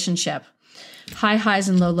relationship. High highs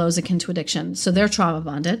and low lows akin to addiction. So they're trauma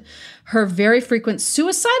bonded. Her very frequent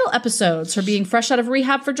suicidal episodes, her being fresh out of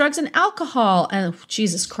rehab for drugs and alcohol. And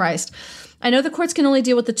Jesus Christ. I know the courts can only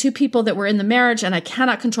deal with the two people that were in the marriage, and I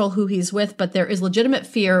cannot control who he's with, but there is legitimate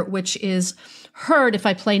fear, which is heard if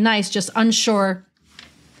I play nice, just unsure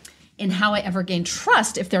in how I ever gain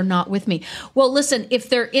trust if they're not with me. Well, listen, if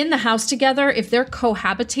they're in the house together, if they're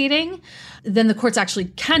cohabitating, then the courts actually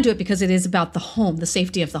can do it because it is about the home, the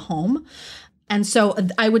safety of the home. And so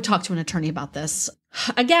I would talk to an attorney about this.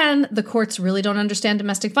 Again, the courts really don't understand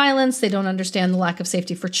domestic violence. They don't understand the lack of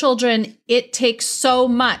safety for children. It takes so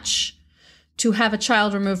much to have a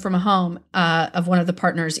child removed from a home of one of the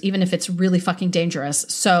partners, even if it's really fucking dangerous.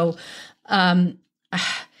 So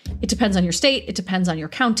it depends on your state. It depends on your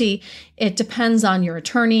county. It depends on your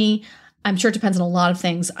attorney. I'm sure it depends on a lot of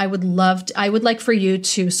things. I would like for you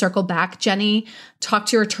to circle back, Jenny, talk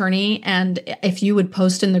to your attorney. And if you would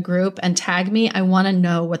post in the group and tag me, I want to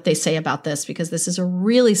know what they say about this, because this is a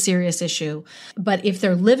really serious issue. But if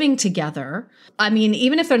they're living together, I mean,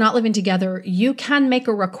 even if they're not living together, you can make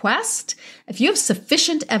a request. If you have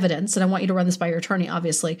sufficient evidence, and I want you to run this by your attorney,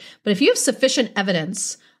 obviously, but if you have sufficient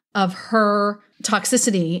evidence of her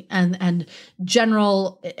toxicity and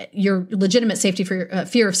general, your legitimate safety for your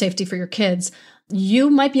fear of safety for your kids, you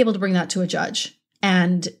might be able to bring that to a judge,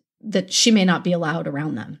 and that she may not be allowed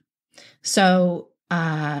around them. So,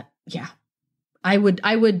 yeah, I would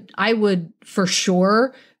for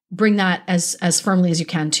sure bring that as firmly as you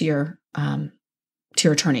can to your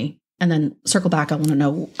attorney, and then circle back. I want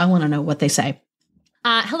to know what they say.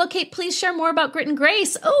 Hello, Kate, please share more about Grit and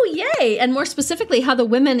Grace. Oh, yay. And more specifically, how the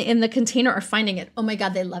women in the container are finding it. Oh my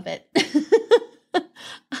God, they love it.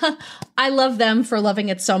 I love them for loving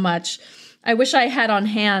it so much. I wish I had on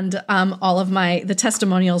hand all of the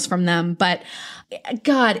testimonials from them, but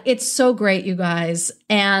God, it's so great, you guys.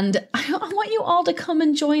 And I want you all to come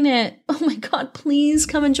and join it. Oh my God, please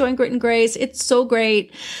come and join Grit and Grace. It's so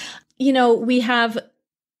great. You know, we have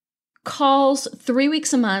calls 3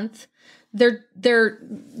 weeks a month. They're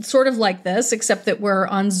sort of like this, except that we're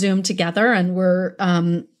on Zoom together and we're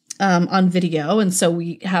on video. And so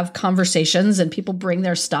we have conversations and people bring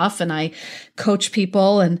their stuff and I coach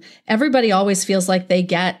people, and everybody always feels like they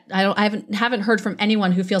get, I haven't heard from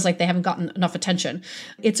anyone who feels like they haven't gotten enough attention.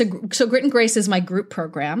 So Grit and Grace is my group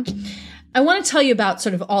program. I want to tell you about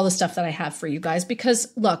sort of all the stuff that I have for you guys,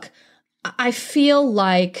 because look, I feel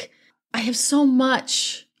like I have so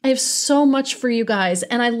much for you guys,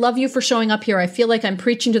 and I love you for showing up here. I feel like I'm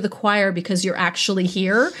preaching to the choir because you're actually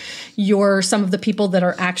here. You're some of the people that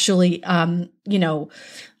are actually,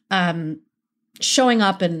 showing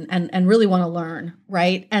up and really want to learn,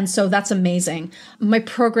 right? And so that's amazing. My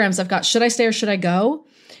programs, I've got Should I Stay or Should I Go?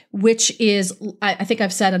 Which is, I think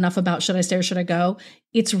I've said enough about Should I Stay or Should I Go?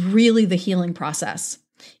 It's really the healing process.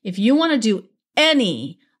 If you want to do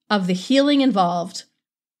any of the healing involved,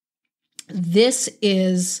 this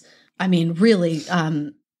is, really,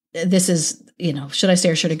 this is, Should I Stay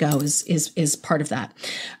or Should I Go is part of that.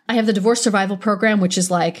 I have the Divorce Survival Program, which is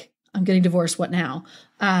like, I'm getting divorced. What now?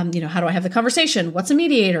 How do I have the conversation? What's a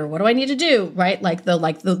mediator? What do I need to do? Right? Like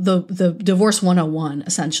the divorce 101,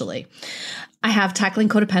 essentially. I have Tackling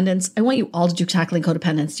Codependence. I want you all to do Tackling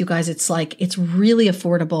Codependence. You guys, it's really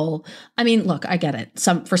affordable. I mean, look, I get it.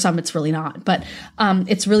 For some, it's really not, but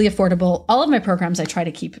it's really affordable. All of my programs I try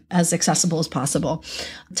to keep as accessible as possible.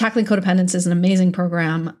 Tackling Codependence is an amazing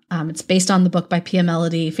program. It's based on the book by Pia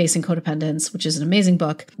Melody, Facing Codependence, which is an amazing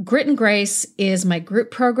book. Grit and Grace is my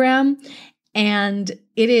group program. And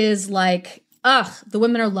it is like, the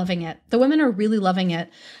women are loving it. The women are really loving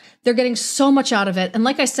it. They're getting so much out of it. And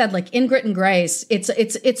like I said, like in Grit and Grace, it's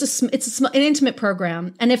an intimate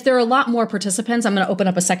program. And if there are a lot more participants, I'm going to open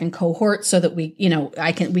up a second cohort so that we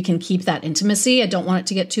can keep that intimacy. I don't want it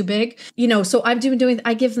to get too big. So I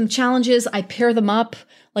give them challenges. I pair them up.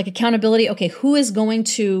 like accountability. Okay, who is going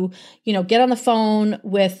to, get on the phone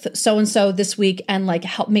with so-and-so this week and like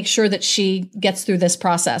help make sure that she gets through this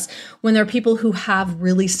process. When there are people who have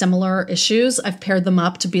really similar issues, I've paired them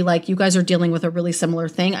up to be like, you guys are dealing with a really similar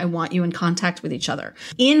thing. I want you in contact with each other.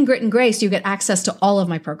 In Grit and Grace, you get access to all of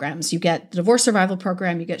my programs. You get the divorce survival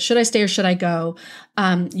program. You get Should I Stay or Should I Go?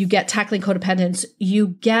 You get Tackling Codependence. You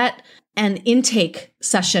get an intake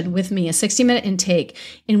session with me, a 60-minute intake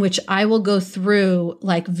in which I will go through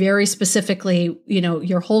like very specifically,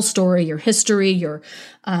 your whole story, your history, your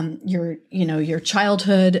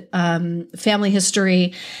childhood, family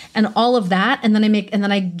history, and all of that. And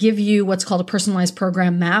then I give you what's called a personalized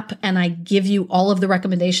program map. And I give you all of the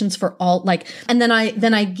recommendations for all and then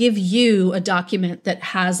I give you a document that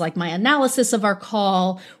has like my analysis of our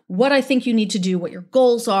call, what I think you need to do, what your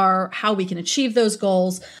goals are, how we can achieve those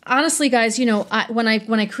goals. Honestly, guys, when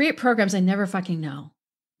I create programs, I never fucking know,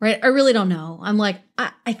 right? I really don't know. I'm like,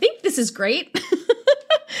 I think this is great.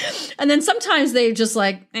 And then sometimes they just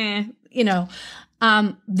like, this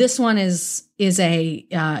one is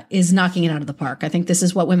knocking it out of the park. I think this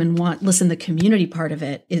is what women want. Listen, the community part of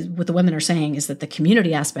it is what the women are saying is that the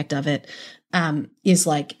community aspect of it is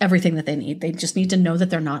like everything that they need. They just need to know that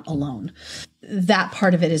they're not alone. That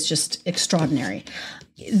part of it is just extraordinary.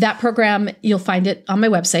 That program, you'll find it on my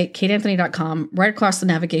website, kateanthony.com. Right across the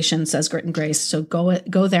navigation says Grit and Grace. So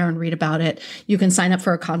go there and read about it. You can sign up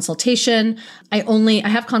for a consultation. I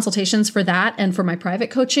have consultations for that and for my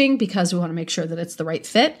private coaching because we want to make sure that it's the right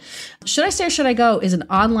fit. Should I Stay or Should I Go is an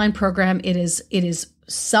online program. It is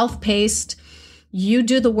self-paced. You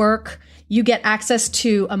do the work. You get access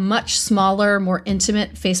to a much smaller, more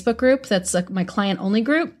intimate Facebook group. That's like my client-only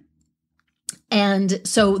group. And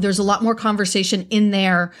so there's a lot more conversation in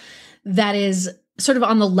there that is sort of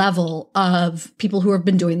on the level of people who have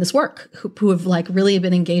been doing this work, who have like really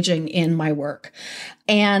been engaging in my work.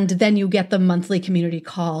 And then you get the monthly community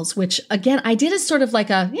calls, which again, I did as sort of like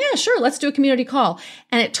sure, let's do a community call.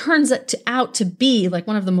 And it turns out to be like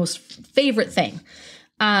one of the most favorite thing.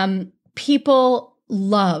 People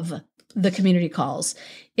love the community calls.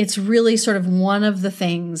 It's really sort of one of the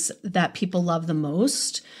things that people love the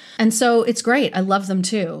most. And so it's great. I love them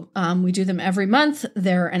too. We do them every month.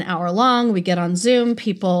 They're an hour long. We get on Zoom.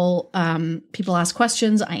 People ask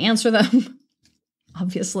questions. I answer them,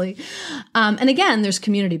 obviously. And again, there's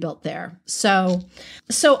community built there. So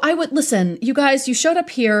I would listen, you guys, you showed up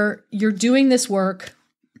here, you're doing this work,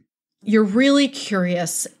 you're really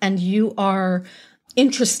curious, and you are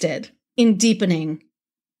interested in deepening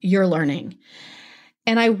your learning.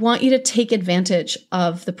 And I want you to take advantage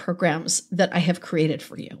of the programs that I have created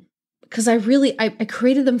for you because I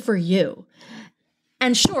created them for you.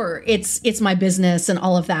 And sure, it's my business and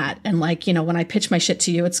all of that. And like, when I pitch my shit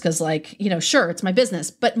to you, it's because like, sure, it's my business.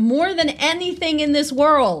 But more than anything in this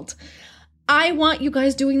world, I want you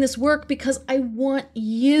guys doing this work because I want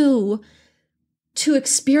you to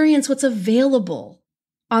experience what's available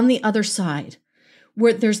on the other side,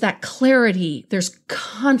 where there's that clarity, there's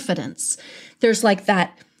confidence, there's like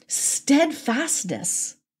that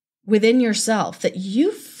steadfastness within yourself that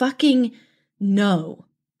you fucking know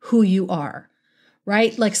who you are,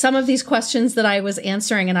 right? Like some of these questions that I was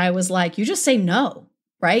answering and I was like, you just say no,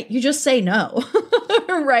 right? You just say no,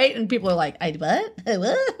 right? And people are like, what?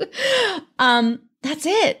 That's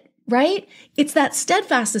it, right? It's that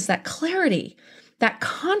steadfastness, that clarity, that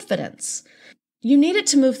confidence. You need it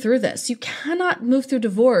to move through this. You cannot move through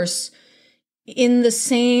divorce in the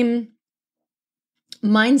same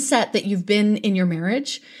mindset that you've been in your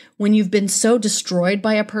marriage when you've been so destroyed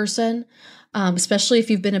by a person, especially if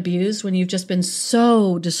you've been abused, when you've just been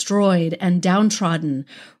so destroyed and downtrodden,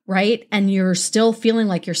 right? And you're still feeling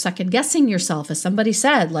like you're second guessing yourself, as somebody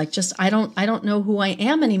said, like just, I don't know who I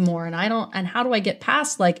am anymore. And how do I get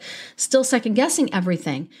past like still second guessing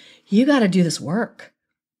everything? You got to do this work.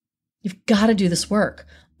 You've got to do this work.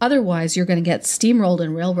 Otherwise, you're going to get steamrolled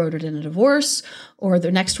and railroaded in a divorce or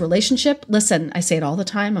the next relationship. Listen, I say it all the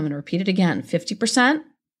time. I'm going to repeat it again. 50%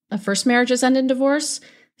 of first marriages end in divorce.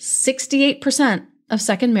 68% of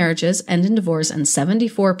second marriages end in divorce. And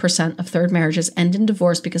 74% of third marriages end in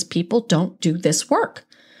divorce because people don't do this work.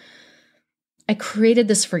 I created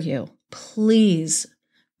this for you. Please,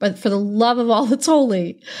 but for the love of all that's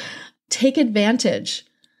holy, take advantage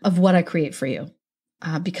of what I create for you.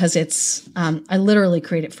 Because I literally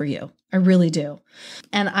create it for you. I really do.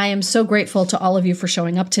 And I am so grateful to all of you for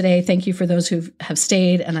showing up today. Thank you for those who have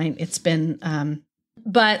stayed. And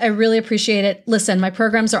but I really appreciate it. Listen, my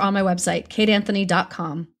programs are on my website,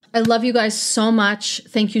 kateanthony.com. I love you guys so much.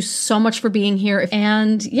 Thank you so much for being here.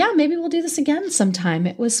 And yeah, maybe we'll do this again sometime.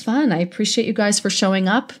 It was fun. I appreciate you guys for showing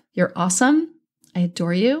up. You're awesome. I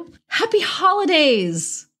adore you. Happy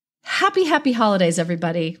holidays. Happy holidays,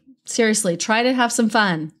 everybody. Seriously, try to have some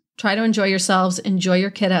fun. Try to enjoy yourselves, enjoy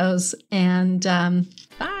your kiddos, and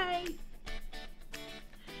bye.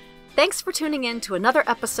 Thanks for tuning in to another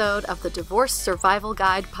episode of the Divorce Survival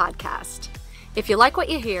Guide podcast. If you like what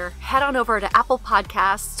you hear, head on over to Apple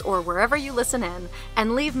Podcasts or wherever you listen in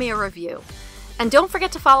and leave me a review. And don't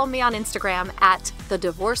forget to follow me on Instagram at the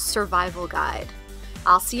Divorce Survival Guide.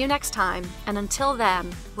 I'll see you next time, and until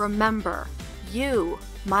then, remember, you,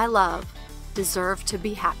 my love, deserve to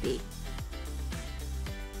be happy.